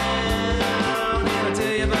get around. And I'll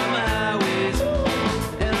tell you about my highways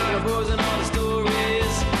and all the bars and all the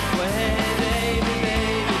stories. Well, hey, baby,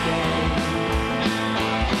 baby, baby.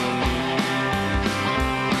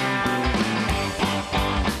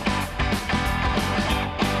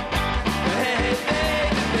 Hey, baby,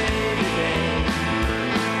 baby, baby.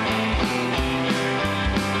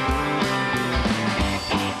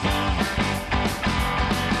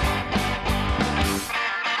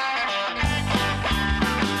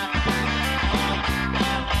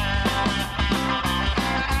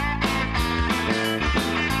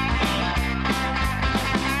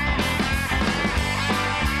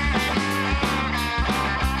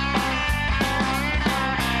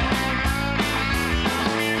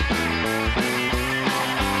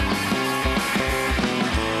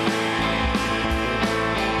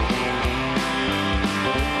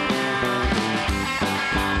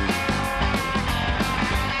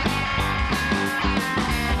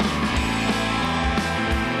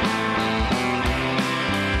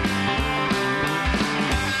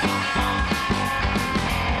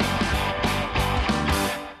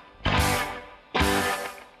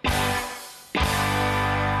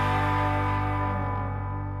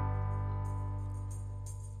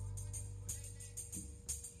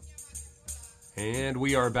 And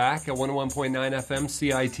we are back at 101.9 FM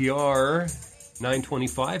CITR,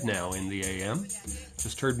 9:25 now in the AM.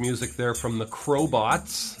 Just heard music there from the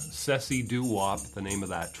Crowbots, Ceci Doo Wop, the name of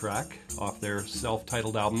that track, off their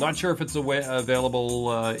self-titled album. Not sure if it's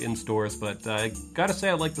available in stores, but I gotta say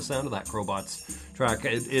I like the sound of that Crowbots track.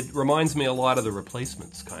 It reminds me a lot of the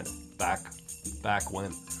Replacements, kind of, back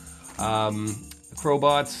when. The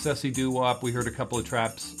Crowbots, Ceci Doo Wop, we heard a couple of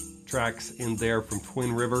tracks in there from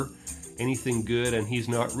Twin River. Anything Good and He's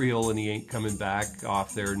Not Real and He Ain't Coming Back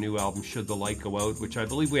off their new album Should the Light Go Out, which I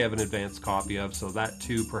believe we have an advanced copy of, so that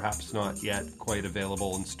too perhaps not yet quite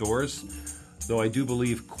available in stores, though I do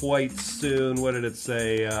believe quite soon. What did it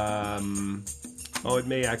say? It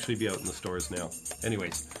may actually be out in the stores now.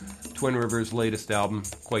 Anyways, Twin River's latest album,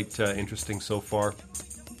 quite interesting so far.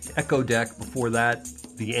 Echo Deck before that,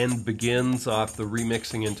 The End Begins off the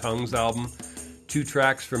Remixing in Tongues album. 2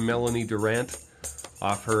 tracks from Melanie Durant.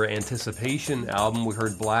 Off her Anticipation album, we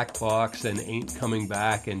heard Black Box and Ain't Coming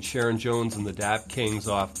Back, and Sharon Jones and the Dap Kings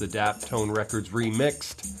off the Dap Tone Records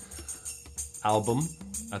Remixed album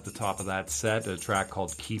at the top of that set, a track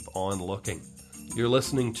called Keep On Looking. You're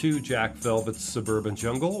listening to Jack Velvet's Suburban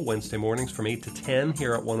Jungle, Wednesday mornings from 8 to 10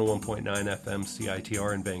 here at 101.9 FM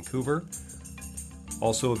CITR in Vancouver.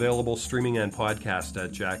 Also available streaming and podcast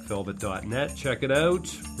at jackvelvet.net. Check it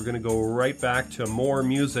out. We're going to go right back to more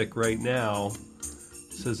music right now.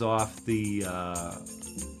 This is off the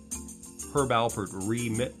Herb Alpert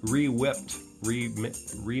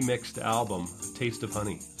remixed album, Taste of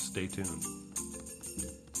Honey. Stay tuned.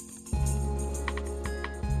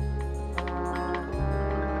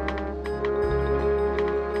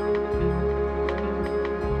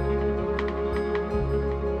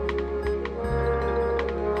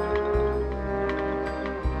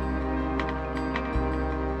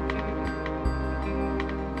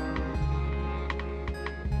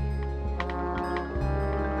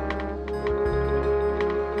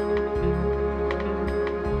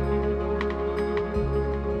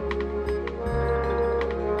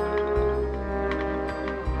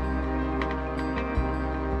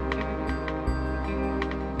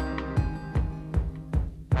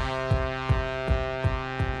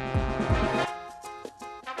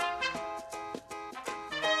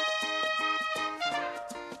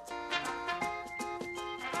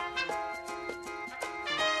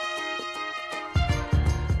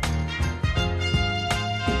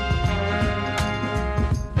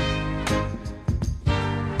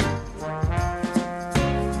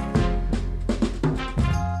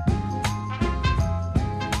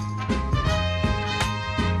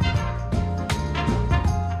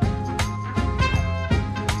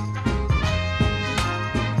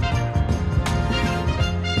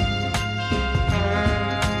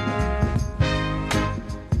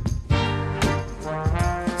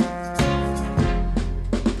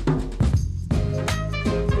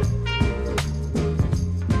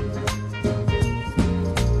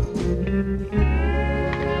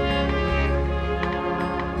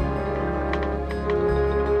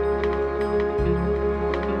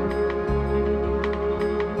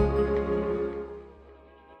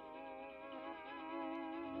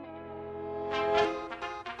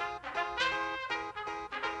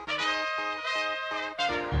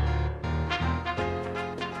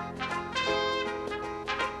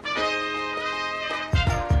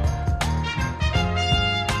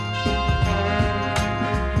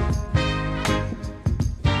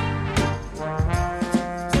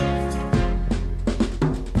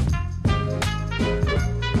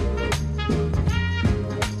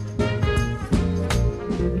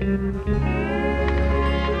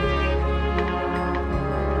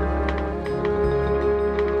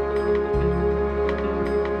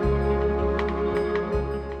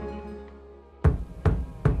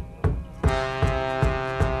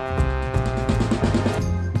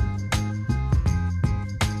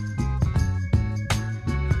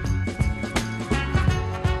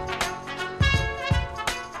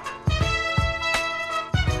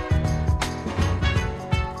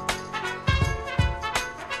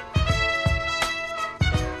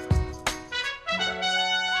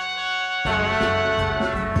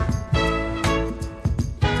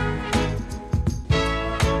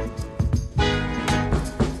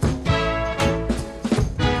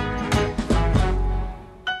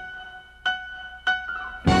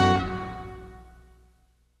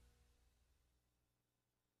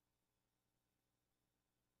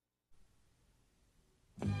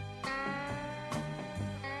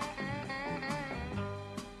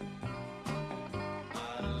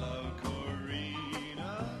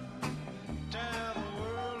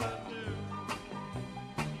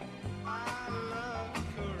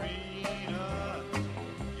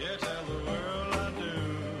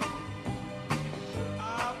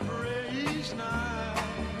 last night.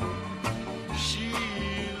 She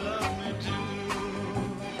loved me too.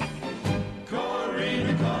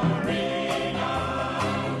 Corina, Corina,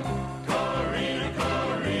 Corina,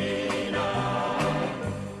 Corina,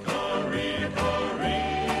 Corina,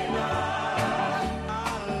 Corina. I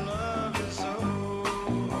love you so.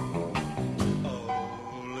 Oh,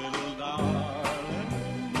 little darling,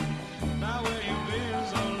 now where you been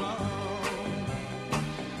so long?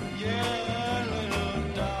 Yeah, little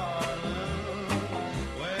darling,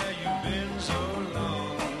 where you been so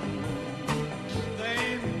long? There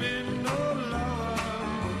ain't been no love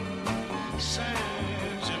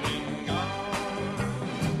since you've been gone.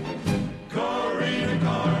 Corina,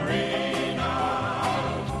 Corina,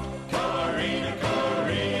 Corina,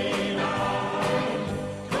 Corina,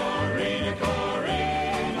 Corina,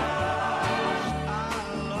 Corina, I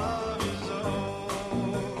love you so.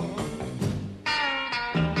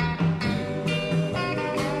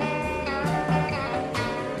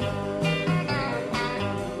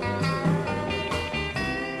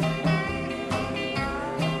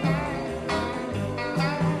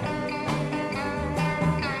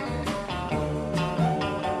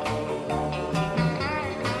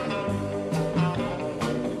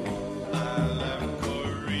 I left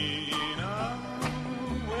Corina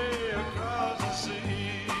way across the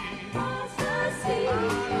sea. I left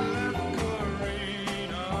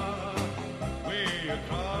Corina way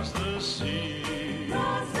across the sea.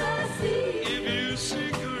 If you see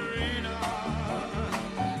Corina,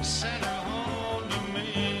 send her home to me.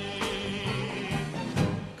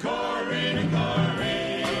 Corina,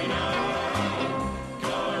 Corina,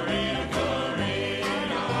 Corina,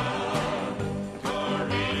 Corina,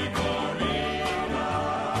 Corina, Corina,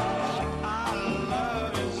 I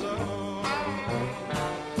love you so.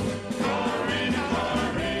 Corina,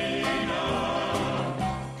 Corina,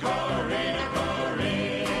 Corina,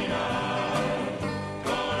 Corina,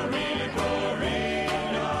 Corina,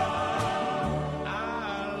 Corina, I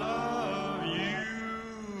love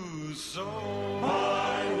you so. I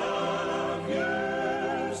love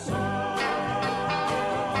you so.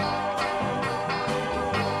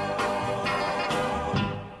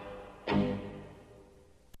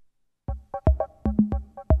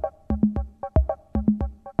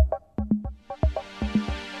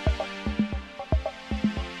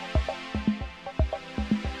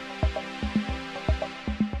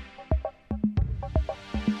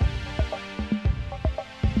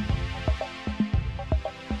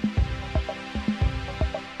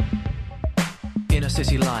 Inner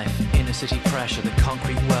city life, inner city pressure, the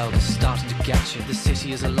concrete world is starting to get you. The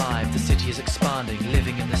city is alive, the city is expanding.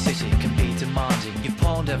 Living in the city can be demanding. You've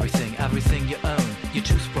pawned everything, everything you own. Your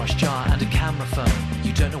toothbrush jar and a camera phone.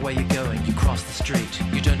 You don't know where you're going, you cross the street.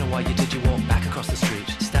 You don't know why you did, you walk back across the street.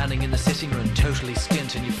 Standing in the sitting room, totally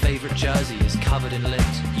skint, and your favorite jersey is covered in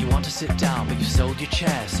lint. You want to sit down, but you've sold your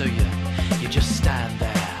chair, so you just stand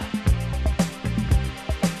there.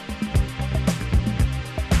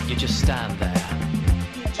 You just stand there.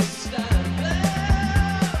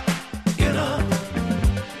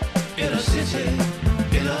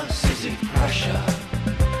 Inner city pressure.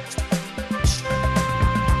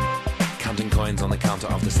 Counting coins on the counter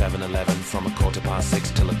of the 7-Eleven from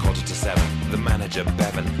 6:15 till 7:15. The manager,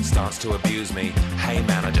 Bevan, starts to abuse me. Hey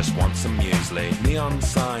man, I just want some muesli. Neon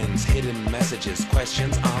signs, hidden messages,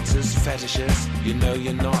 questions, answers, fetishes. You know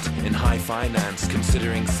you're not in high finance,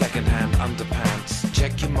 considering second-hand underpants.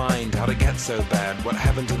 Check your mind, how'd it get so bad? What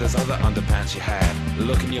happened to those other underpants you had?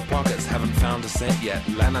 Look in your pockets, haven't found a cent yet.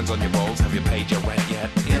 Landlines on your balls, have you paid your rent yet?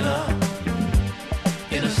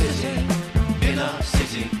 Inner city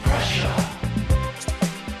pressure.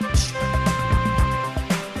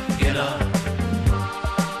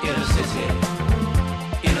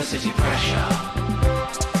 Inner city pressure.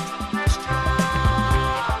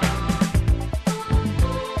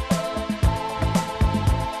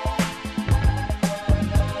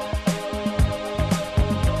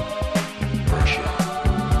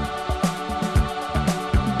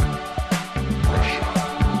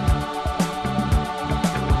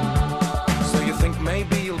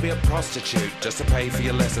 Prostitute just to pay for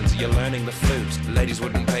your lessons. You're learning the flute. Ladies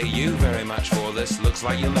wouldn't pay you very much for this. Looks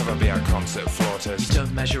like you'll never be a concert flautist. You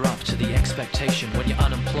don't measure up to the expectation. When you're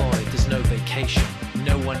unemployed, there's no vacation.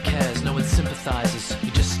 No one cares, no one sympathizes.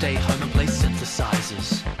 You just stay home and play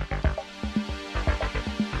synthesizers.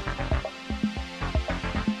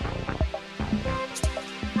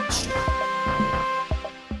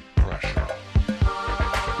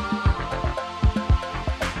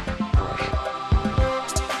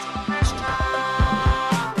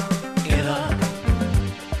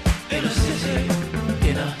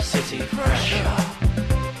 Inner city pressure.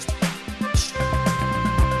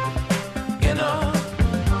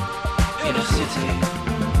 city.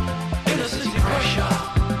 Inner city pressure.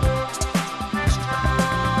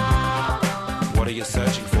 What are you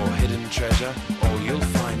searching for? Hidden treasure? All you'll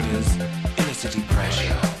find is inner city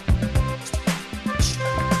pressure.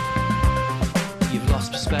 You've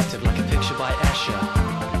lost perspective like a picture by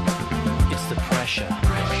Escher. It's the pressure.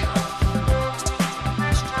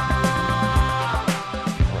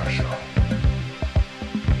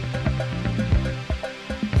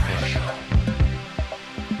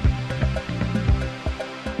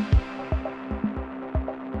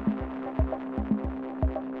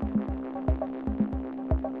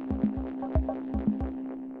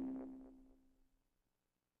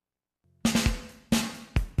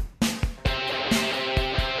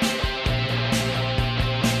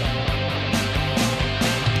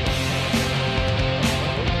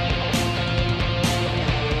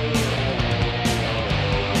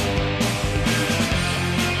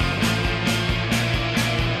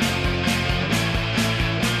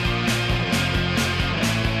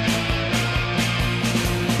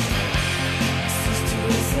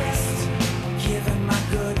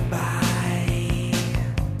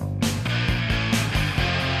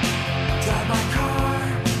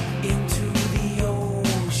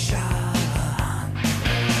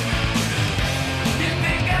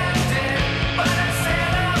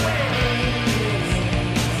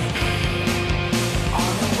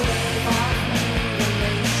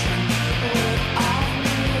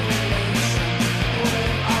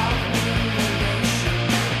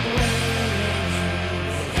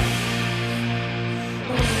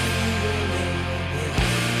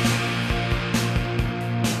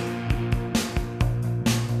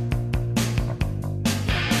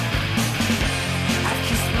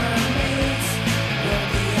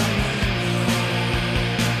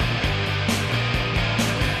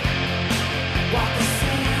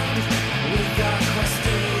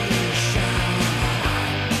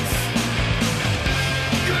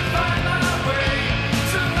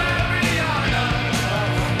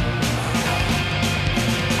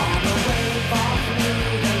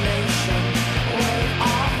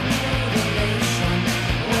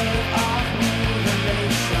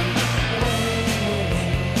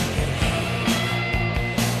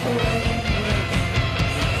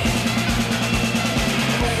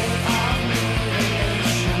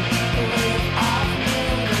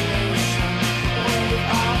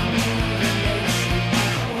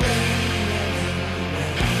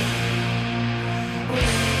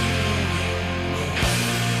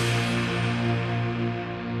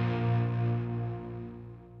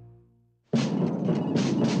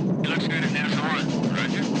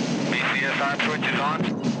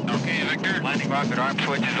 Rocket arm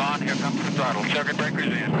switch is on. Here comes the throttle. Circuit breakers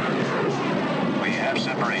in. We have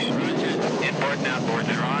separation. Inboard and outboards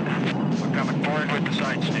are on. We're coming forward with the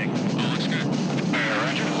side stick. Oh, looks good.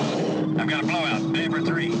 Roger. I've got a blowout. Neighbor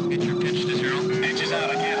 3. Get your pitch to 0. Pitches out.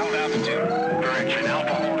 I can't hold altitude. Direction.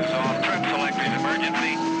 Alpha hold is off. Trim selectors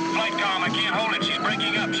emergency. Flight comm. I can't hold it. She's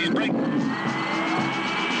breaking up. She's breaking.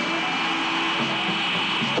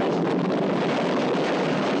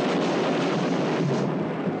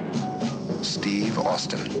 Steve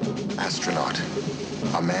Austin, astronaut,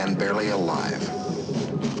 a man barely alive.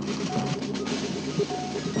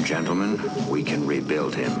 Gentlemen, we can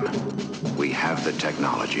rebuild him. We have the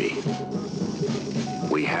technology.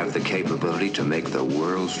 We have the capability to make the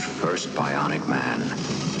world's first bionic man.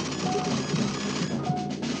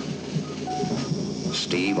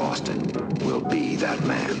 Steve Austin will be that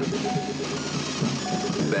man.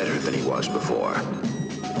 Better than he was before.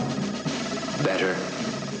 Better,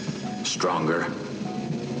 stronger,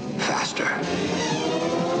 faster.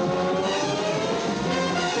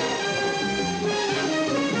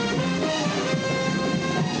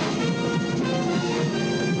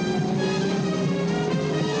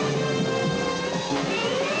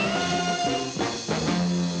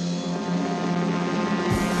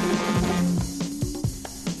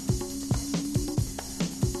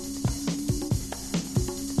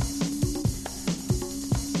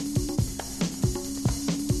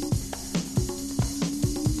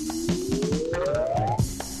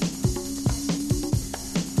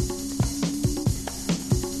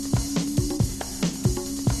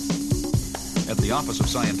 Office of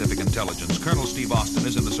Scientific Intelligence, Colonel Steve Austin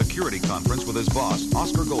is in the security conference with his boss,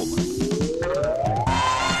 Oscar Goldman.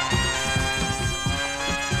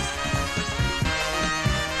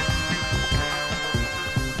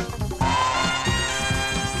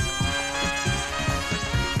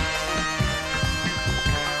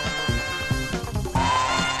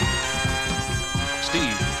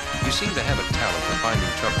 Steve, you seem to have a talent for finding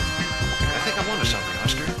trouble. I think I'm onto something,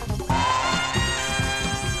 Oscar.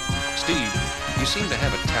 Steve,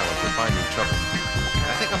 talent for finding trouble.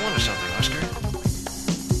 I think I'm onto something, Oscar.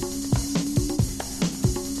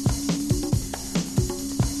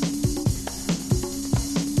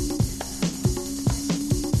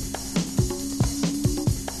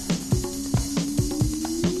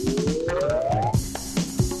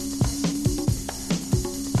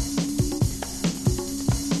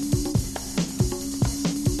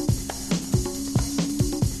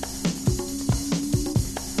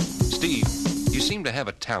 Steve, you seem to have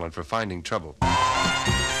a talent for finding trouble.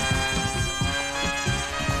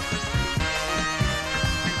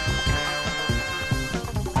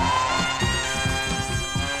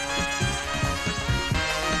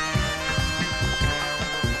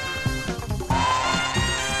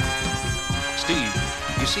 Steve,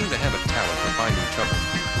 you seem to have a talent for finding trouble.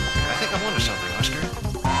 I think I'm onto something, Oscar.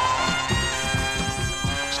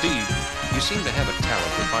 Steve, you seem to have a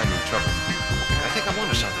talent for finding trouble. I think I'm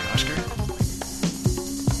onto something, Oscar.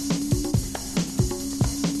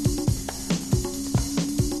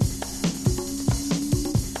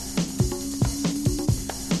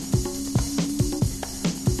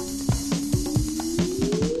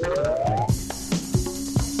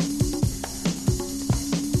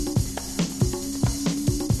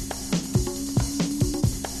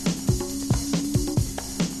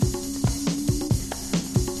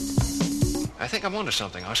 I think I'm onto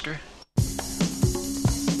something, Oscar.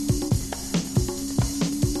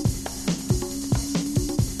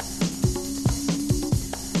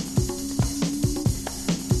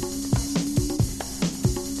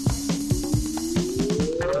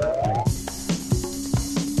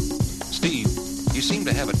 Steve, you seem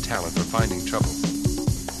to have a talent for finding trouble.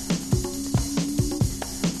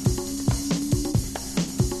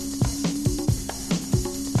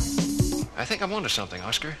 I think I'm onto something,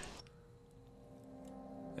 Oscar.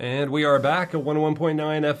 And we are back at 101.9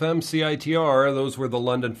 FM CITR. Those were the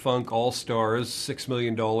London Funk All-Stars, $6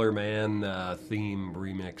 Million Man theme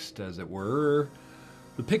remixed, as it were.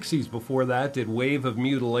 The Pixies before that did Wave of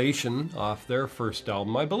Mutilation off their first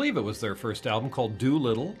album. I believe it was their first album, called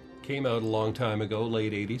Doolittle. Came out a long time ago,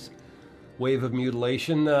 late 80s. Wave of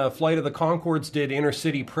Mutilation. Flight of the Conchords did Inner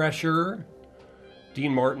City Pressure.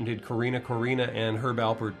 Dean Martin did Corina Corina, and Herb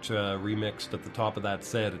Alpert remixed at the top of that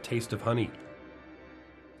set, A Taste of Honey.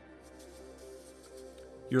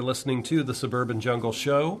 You're listening to The Suburban Jungle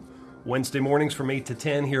Show, Wednesday mornings from 8 to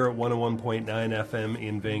 10 here at 101.9 FM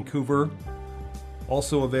in Vancouver.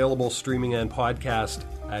 Also available streaming and podcast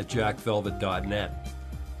at jackvelvet.net.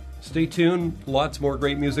 Stay tuned, lots more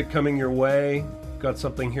great music coming your way. Got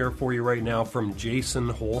something here for you right now from Jason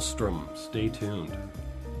Holstrom. Stay tuned.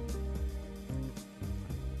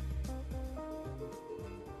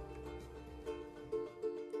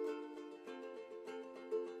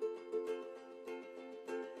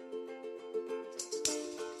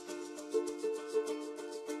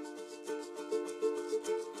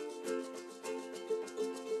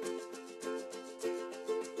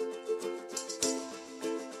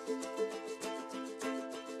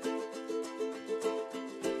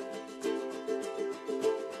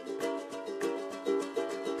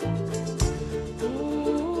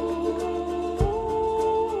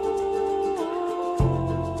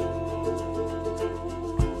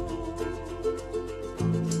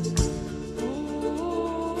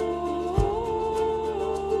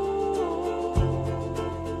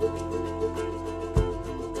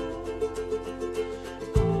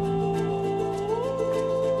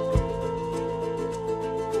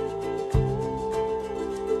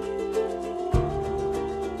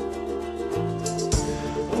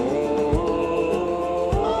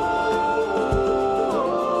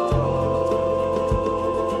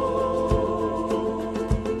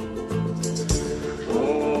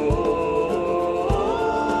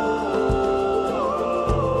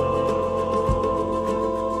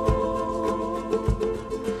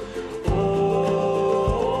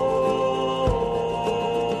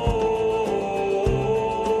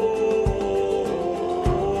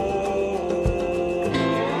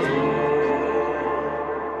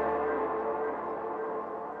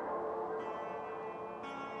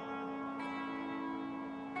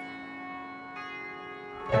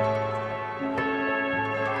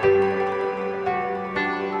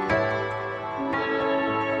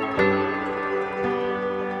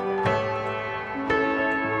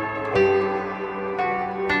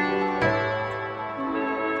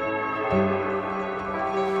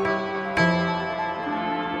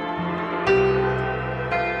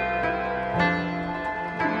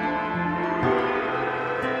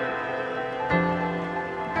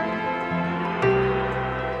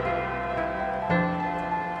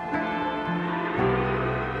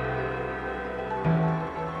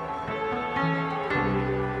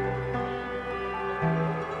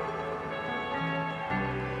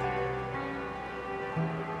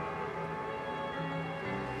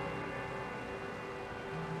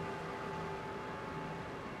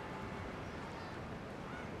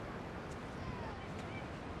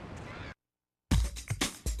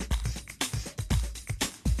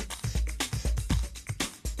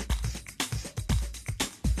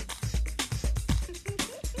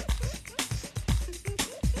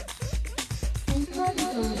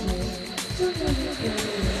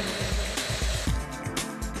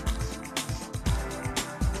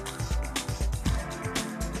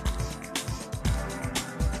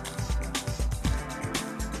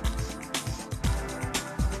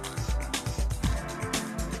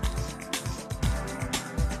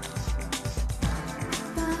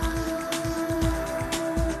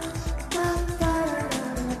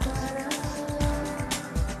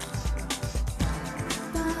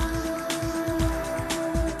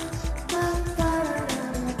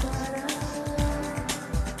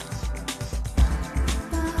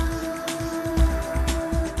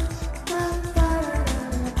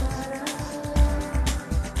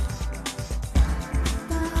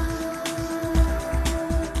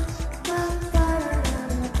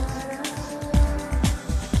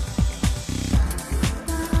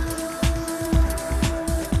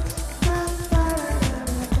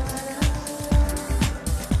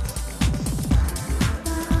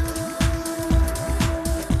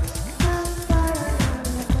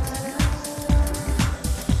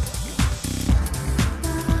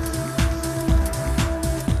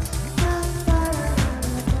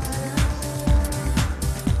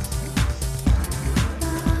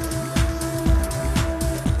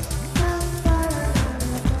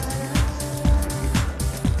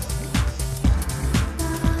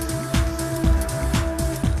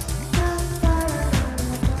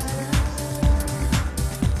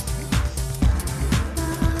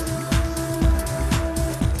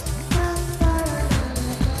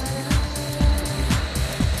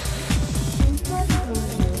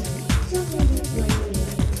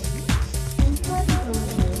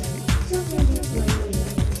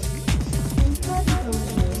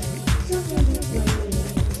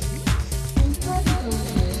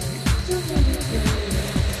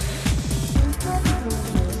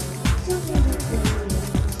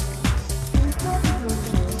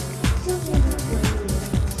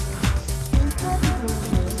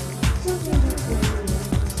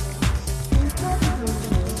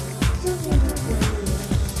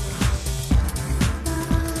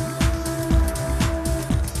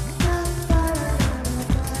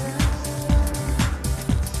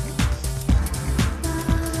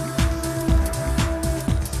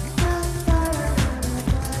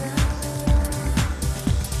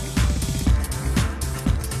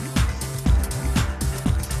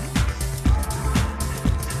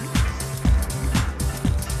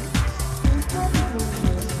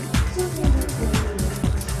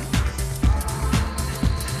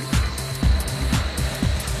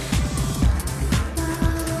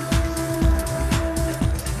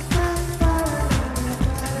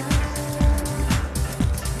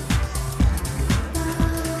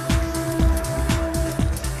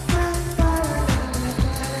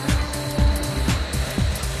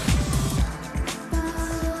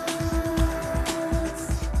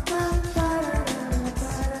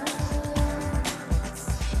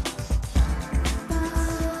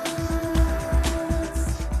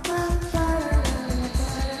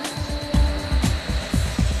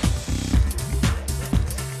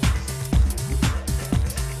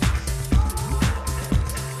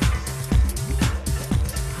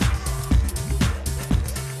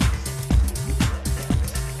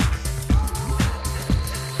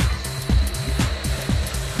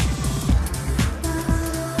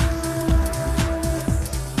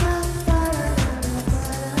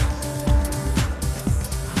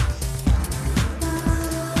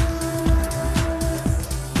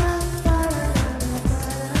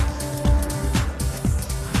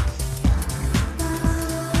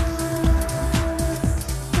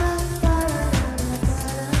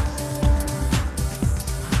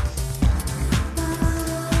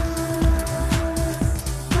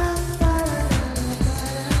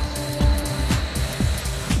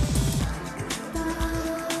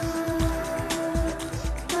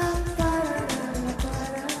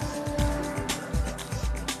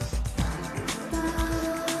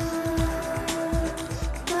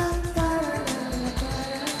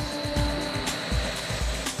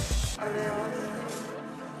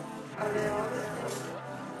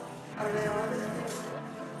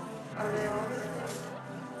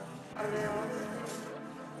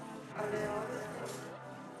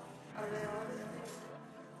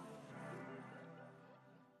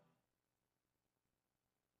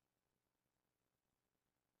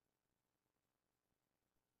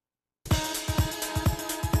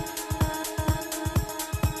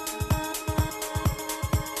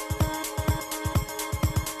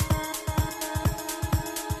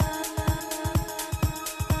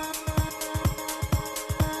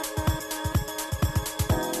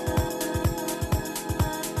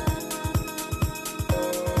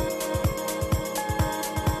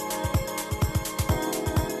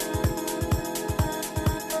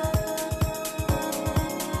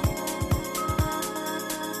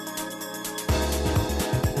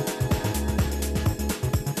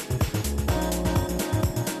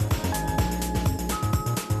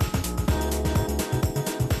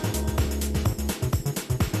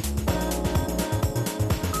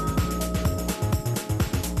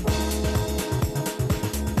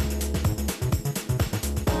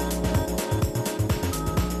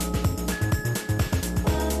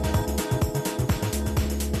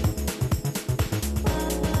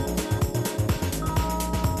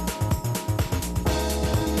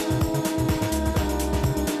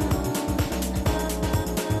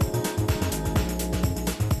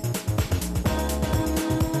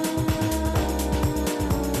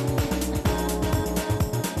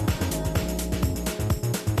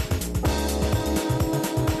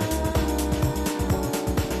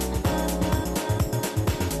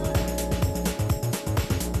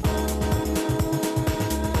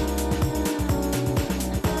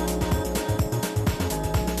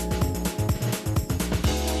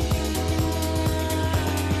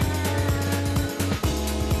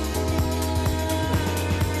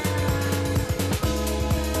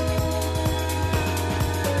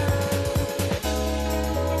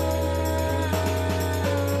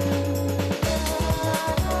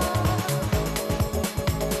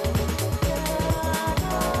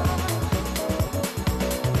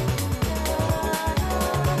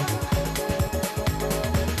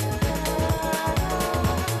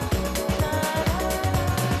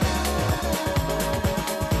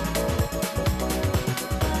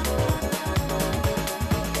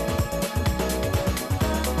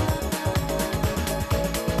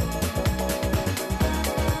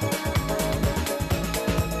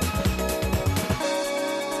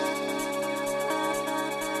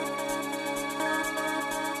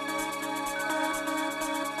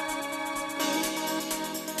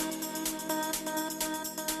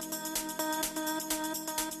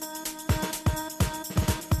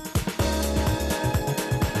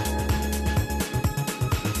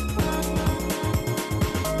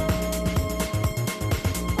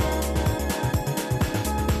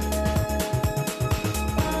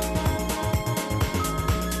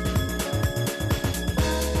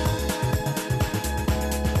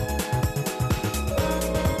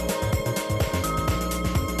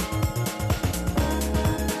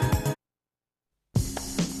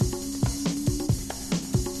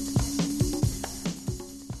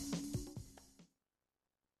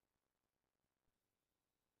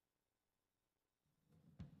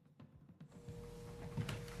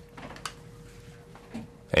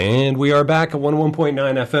 And we are back at 101.9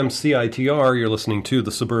 FM CITR. You're listening to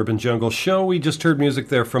The Suburban Jungle Show. We just heard music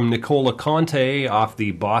there from Nicola Conte off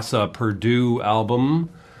the Bossa Perdue album.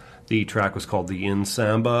 The track was called The In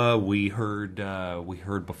Samba. We heard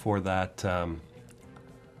before that,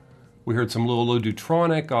 we heard some Lolo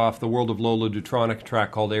Dutronic off the World of Lolo Dutronic, a track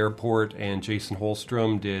called Airport, and Jason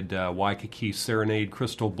Holstrom did Waikiki Serenade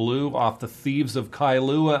Crystal Blue off the Thieves of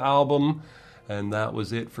Kailua album. And that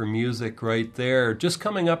was it for music right there. Just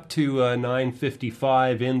coming up to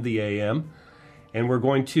 9:55 in the AM. And we're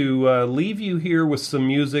going to leave you here with some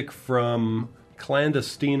music from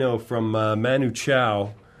Clandestino from Manu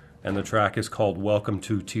Chao. And the track is called Welcome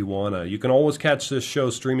to Tijuana. You can always catch this show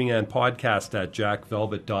streaming and podcast at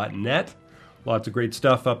jackvelvet.net. Lots of great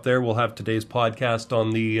stuff up there. We'll have today's podcast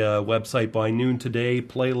on the website by noon today.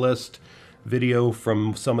 Playlist, video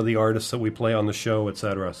from some of the artists that we play on the show,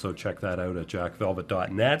 etc. So check that out at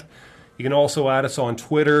jackvelvet.net. You can also add us on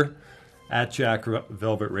Twitter, at Jack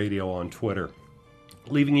Velvet Radio on Twitter.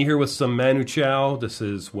 Leaving you here with some Manu Chao. This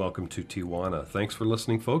is Welcome to Tijuana. Thanks for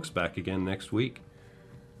listening, folks. Back again next week.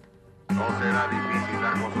 No será difícil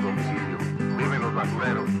dar con su domicilio. Viven los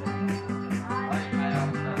basureros.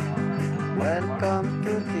 Welcome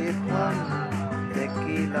to Tijuana.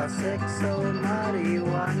 Tequila, sexo,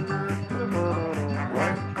 marihuana.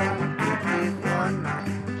 Welcome to Tijuana.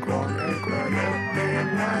 Con el coyote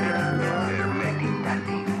Mayagua.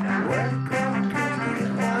 Welcome to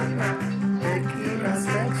Tijuana. Tequila,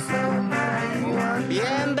 sexo, marihuana.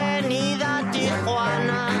 Bienvenida a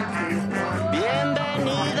Tijuana.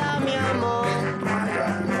 Bienvenida, mi amor.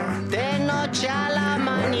 De noche a la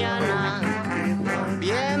mañana.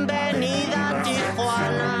 Bienvenida a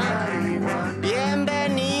Tijuana.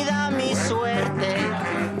 Bienvenida mi suerte.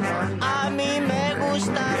 A mí me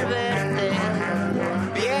gusta verte.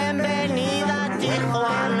 Bienvenida a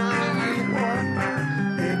Tijuana.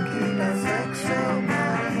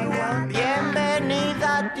 Bienvenida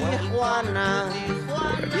a Tijuana.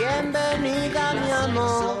 Bienvenida mi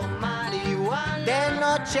amor. De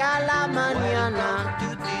noche a la mañana.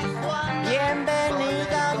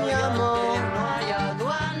 Bienvenida mi amor.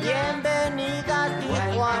 Bienvenida a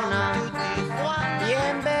Tijuana.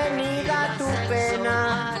 Bienvenida a tu pena.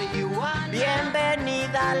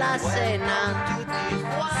 Bienvenida a la cena.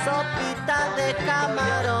 Sopita de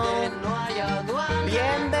camarón.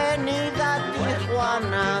 Bienvenida a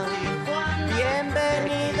Tijuana.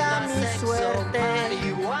 Bienvenida a mi suerte.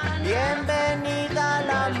 Bienvenida a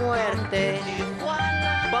la muerte.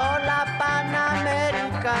 Por la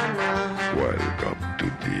Panamericana. Welcome to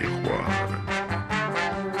Tijuana.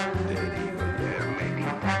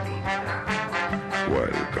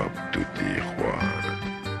 Welcome to Tijuana.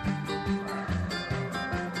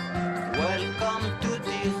 Welcome to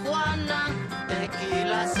Tijuana.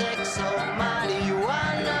 Tequila, sexo,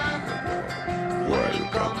 marihuana.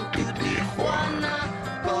 Welcome to Tijuana.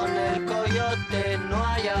 Con el coyote no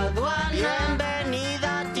hay aduana.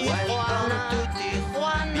 Bienvenida a Tijuana.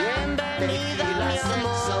 Bienvenida mi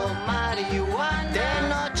amor. Marihuana. De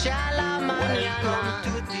noche a la mañana.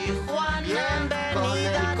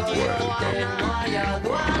 Bienvenida a Tijuana. No hay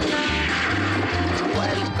aduana.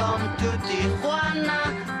 Welcome to Tijuana.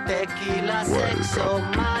 Tequila, sexo,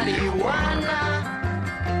 marihuana.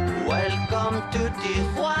 Welcome to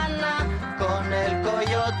Tijuana. Con el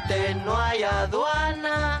coyote no hay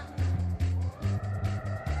aduana.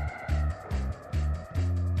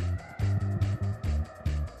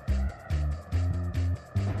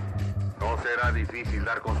 No será difícil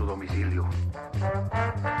dar con su domicilio.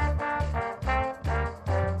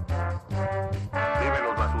 Viven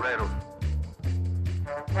los basureros.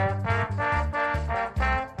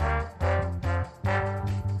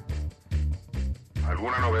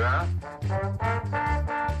 ¿Alguna novedad?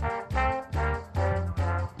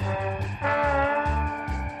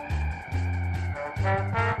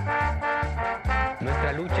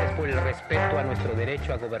 Nuestra lucha es por el respeto a nuestro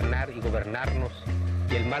derecho a gobernar y gobernarnos,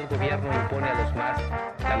 y el mal gobierno impone a los más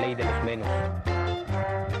la ley de los menos.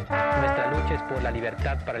 Nuestra lucha es por la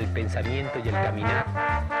libertad para el pensamiento y el caminar,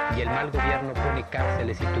 y el mal gobierno pone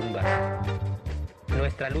cárceles y tumbas.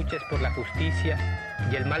 Nuestra lucha es por la justicia,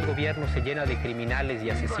 y el mal gobierno se llena de criminales y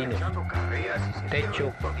asesinos.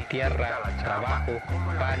 Techo, tierra, trabajo,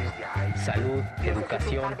 pan, salud,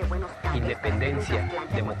 educación, independencia,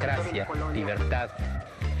 democracia, libertad.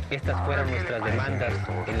 Estas fueron nuestras demandas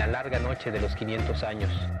en la larga noche de los 500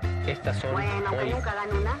 años. Estas son hoy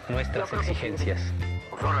nuestras exigencias.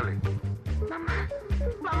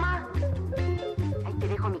 Mamá, ahí te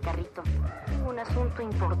dejo mi carrito. Tengo un asunto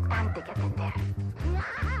importante que atender.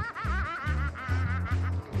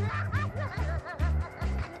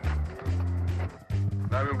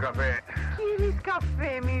 Dame un café. ¿Quieres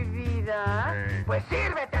café, mi vida? Pues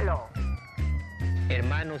sírvetelo.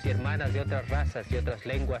 Hermanos y hermanas de otras razas y otras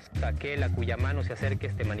lenguas, aquel a cuya mano se acerque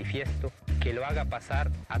este manifiesto, que lo haga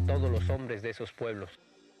pasar a todos los hombres de esos pueblos.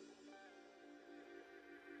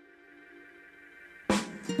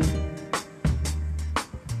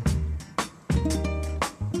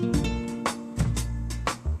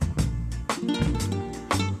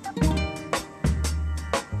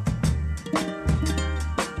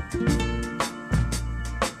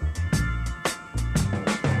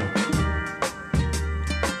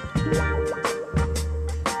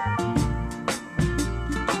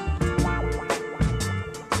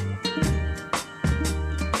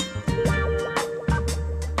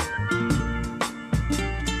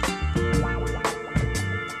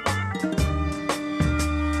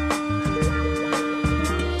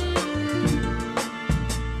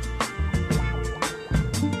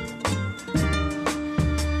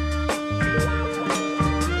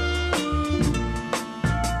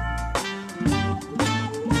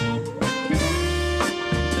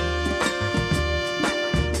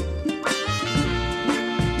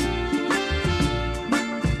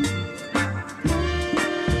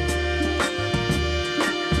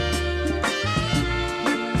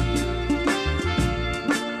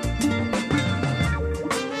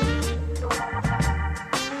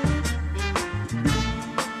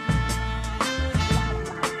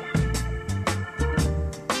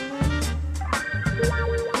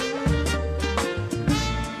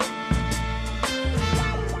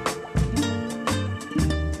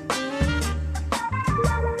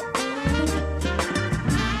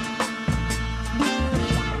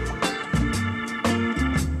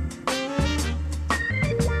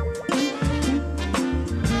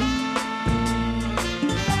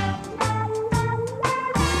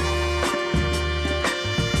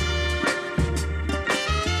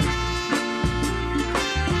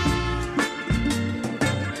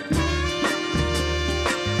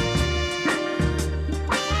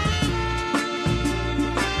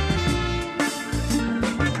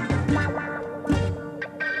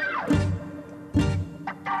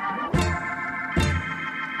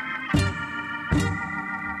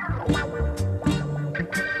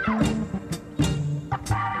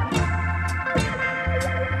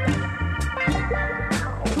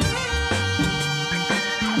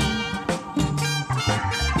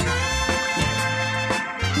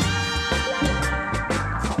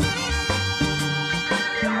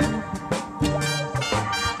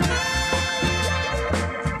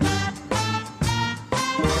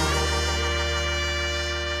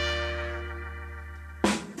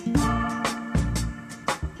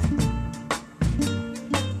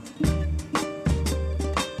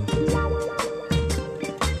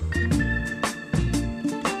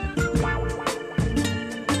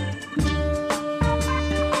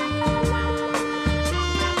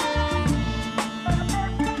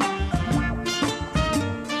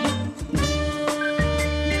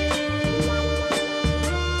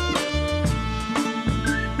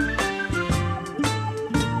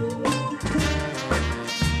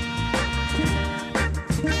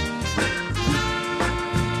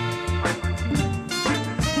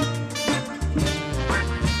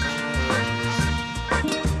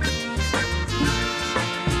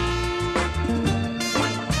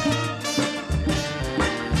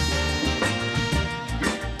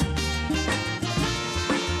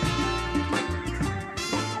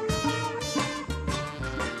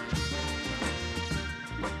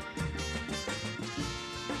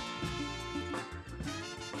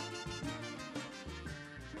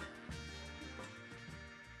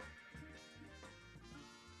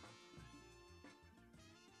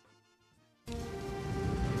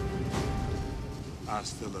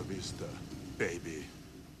 Hasta la vista, baby.